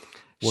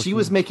 She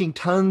was making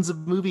tons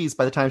of movies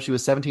by the time she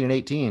was 17 and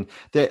 18.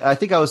 I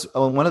think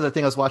one of the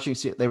things I was watching,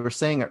 they were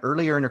saying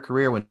earlier in her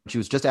career when she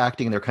was just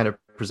acting and they're kind of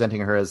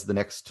presenting her as the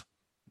next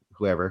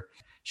whoever,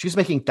 she was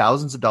making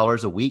thousands of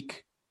dollars a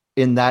week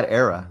in that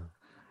era.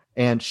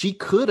 And she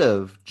could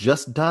have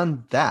just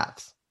done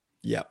that.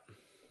 Yep.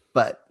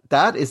 But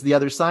that is the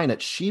other sign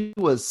that she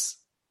was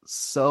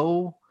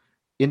so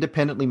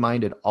independently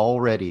minded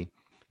already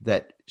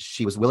that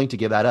she was willing to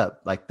give that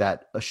up, like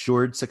that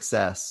assured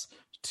success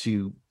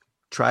to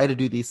try to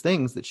do these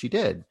things that she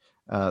did.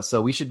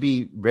 So we should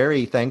be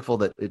very thankful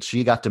that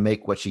she got to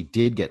make what she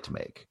did get to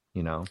make,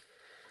 you know?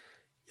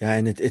 Yeah.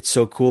 And it's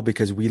so cool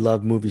because we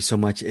love movies so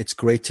much. It's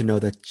great to know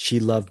that she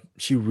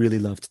really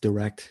loved to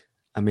direct.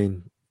 I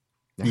mean,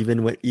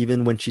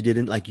 even when she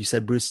didn't, like you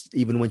said, Bruce,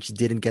 even when she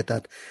didn't get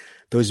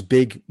those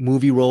big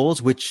movie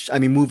roles,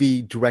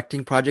 movie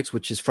directing projects,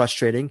 which is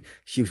frustrating,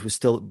 she was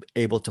still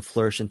able to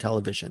flourish in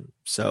television.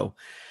 So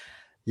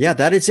yeah,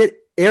 that is it.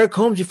 Eric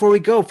Holmes, before we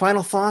go,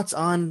 final thoughts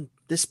on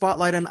this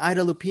spotlight on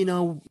Ida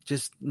Lupino,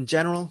 just in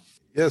general?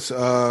 Yes,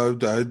 I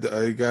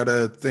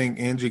gotta thank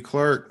Angie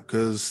Clark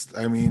because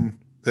I mean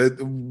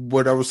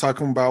what I was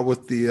talking about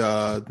with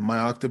the my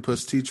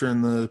octopus teacher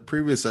in the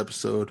previous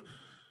episode.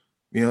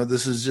 You know,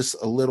 this is just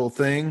a little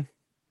thing.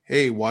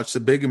 Hey, watch The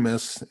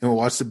Bigamist,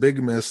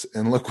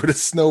 and look what it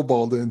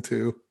snowballed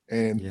into.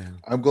 And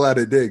I'm glad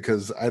it did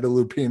because Ida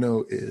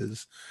Lupino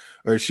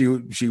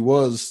she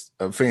was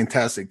a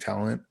fantastic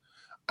talent.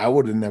 I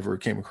would have never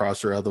came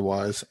across her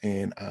otherwise,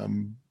 and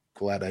I'm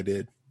glad I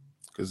did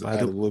because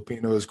Ida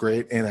Lupino is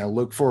great, and I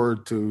look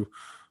forward to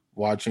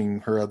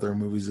watching her other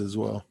movies as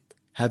well.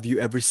 Have you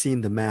ever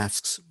seen The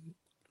Masks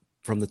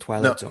from the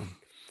Twilight Zone?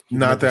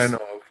 Not that I know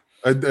of.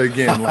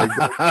 Again, like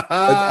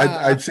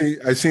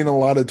I've seen a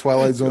lot of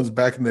Twilight Zones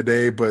back in the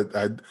day, but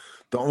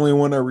the only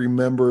one I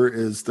remember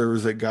is there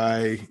was a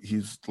guy,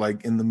 he's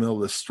like in the middle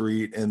of the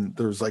street, and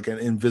there's like an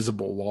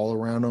invisible wall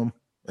around him,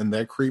 and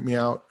that creeped me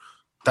out.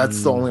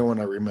 That's the only one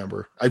I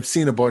remember. I've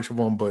seen a bunch of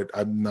them, but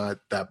I'm not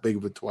that big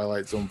of a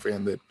Twilight Zone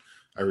fan that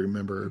I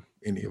remember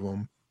any of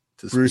them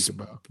to speak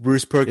about.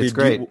 Bruce Perky, it's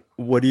great.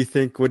 What do you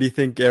think? What do you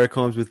think Eric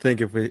Holmes would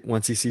think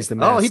once he sees The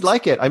Masks? Oh, he'd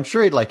like it. I'm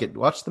sure he'd like it.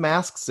 Watch The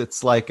Masks.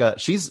 It's like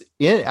she's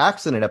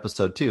acts in an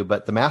episode too,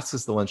 but The Masks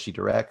is the one she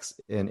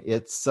directs, and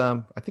it's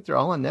I think they're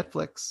all on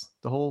Netflix.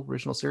 The whole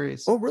original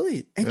series. Oh,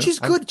 really? And she's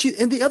good.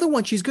 And the other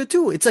one, she's good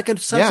too. It's like a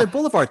Sunset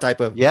Boulevard type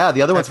of. Yeah,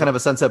 the other one's kind of a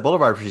Sunset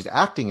Boulevard where she's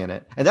acting in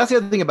it. And that's the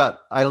other thing about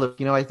Ida,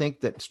 I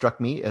think that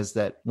struck me is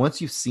that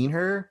once you've seen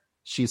her,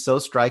 she's so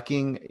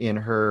striking in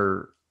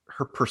her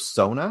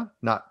persona,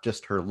 not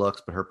just her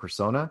looks, but her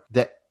persona,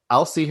 that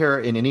I'll see her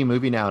in any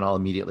movie now and I'll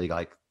immediately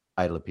like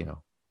Ida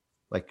Lupino.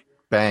 Like,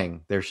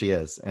 bang, there she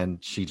is.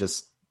 And she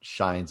just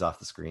shines off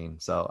the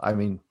screen. So, I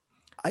mean,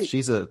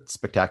 she's a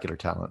spectacular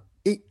talent.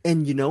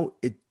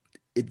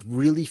 It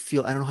really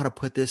I don't know how to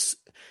put this.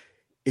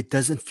 It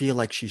doesn't feel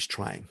like she's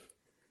trying.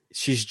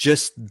 She's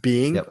just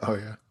being. Yep. Oh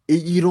yeah.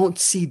 You don't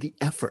see the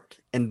effort,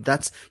 and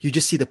you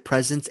just see the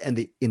presence and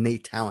the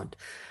innate talent.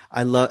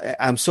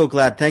 I'm so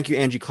glad. Thank you,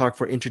 Angie Clark,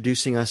 for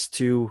introducing us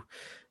to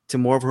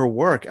more of her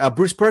work.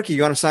 Bruce Perky,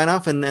 you want to sign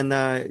off and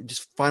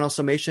just final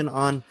summation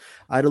on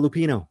Ida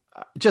Lupino?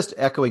 just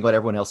echoing what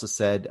everyone else has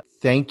said,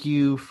 thank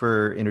you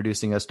for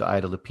introducing us to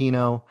Ida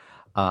Lupino.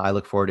 I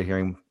look forward to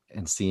hearing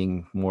and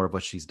seeing more of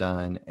what she's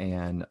done,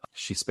 and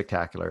she's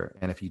spectacular.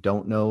 And if you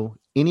don't know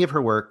any of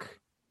her work,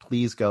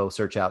 please go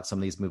search out some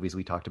of these movies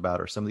we talked about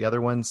or some of the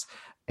other ones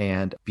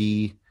and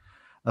be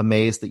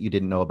amazed that you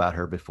didn't know about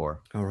her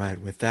before. All right.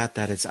 With that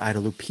is Ida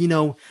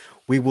Lupino.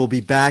 We will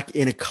be back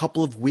in a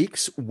couple of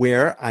weeks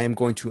where I am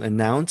going to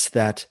announce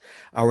that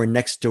our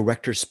next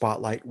director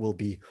spotlight will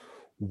be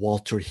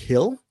Walter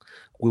Hill.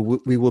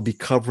 We will be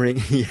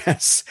covering,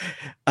 yes.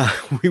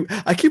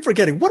 I keep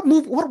forgetting what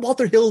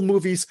Walter Hill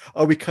movies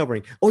are we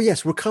covering? Oh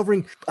yes, we're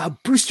covering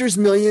Brewster's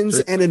Millions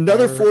and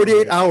Another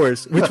 48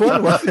 Hours. Which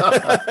one?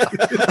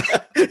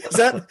 Is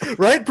that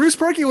right? Bruce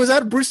Perky, was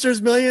that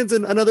Brewster's Millions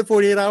and Another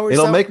 48 Hours?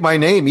 It'll make my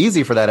name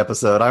easy for that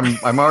episode.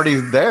 I'm already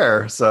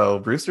there. So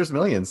Brewster's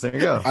Millions. There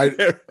you go. I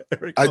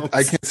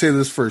can't say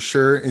this for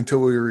sure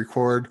until we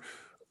record.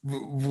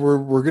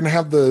 We're gonna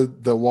have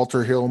the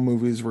Walter Hill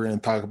movies we're gonna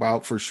talk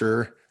about for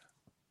sure.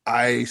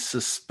 I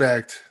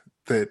suspect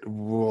that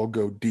we'll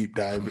go deep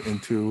dive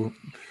into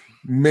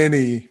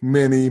many,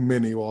 many,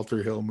 many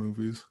Walter Hill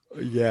movies.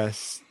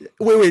 Yes.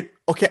 Wait.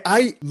 Okay.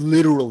 I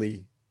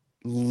literally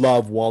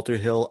love Walter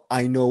Hill.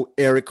 I know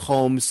Eric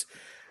Holmes.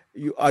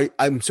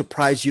 I'm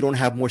surprised you don't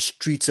have more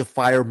Streets of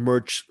Fire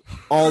merch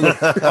all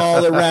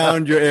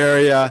around your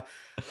area.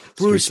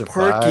 Bruce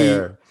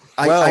Perky.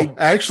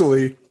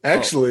 Actually,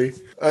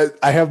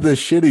 I have this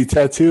shitty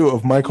tattoo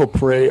of Michael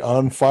Pare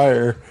on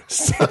fire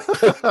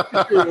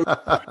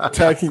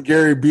attacking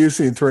Gary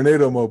Busey in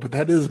tornado mode, but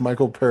that is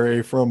Michael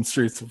Pare from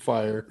Streets of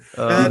Fire.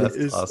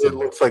 That's awesome. It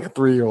looks like a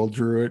 3-year-old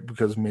drew it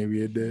because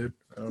maybe it did.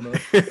 I don't know.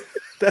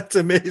 That's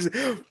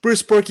amazing.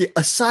 Bruce Perky,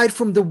 aside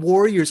from the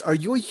Warriors, are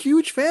you a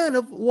huge fan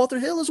of Walter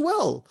Hill as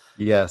well?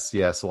 Yes.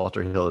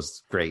 Walter Hill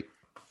is great.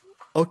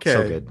 Okay.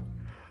 So good.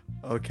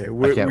 Okay.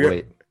 I can't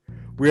wait.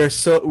 We are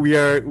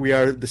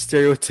the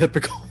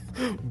stereotypical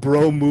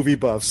bro movie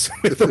buffs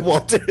with the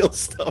Walter Hill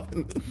stuff.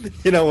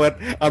 You know what?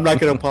 I'm not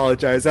going to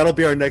apologize. That'll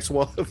be our next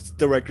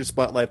director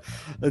spotlight.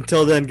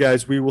 Until then,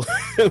 guys, we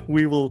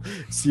will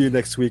see you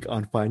next week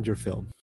on Find Your Film.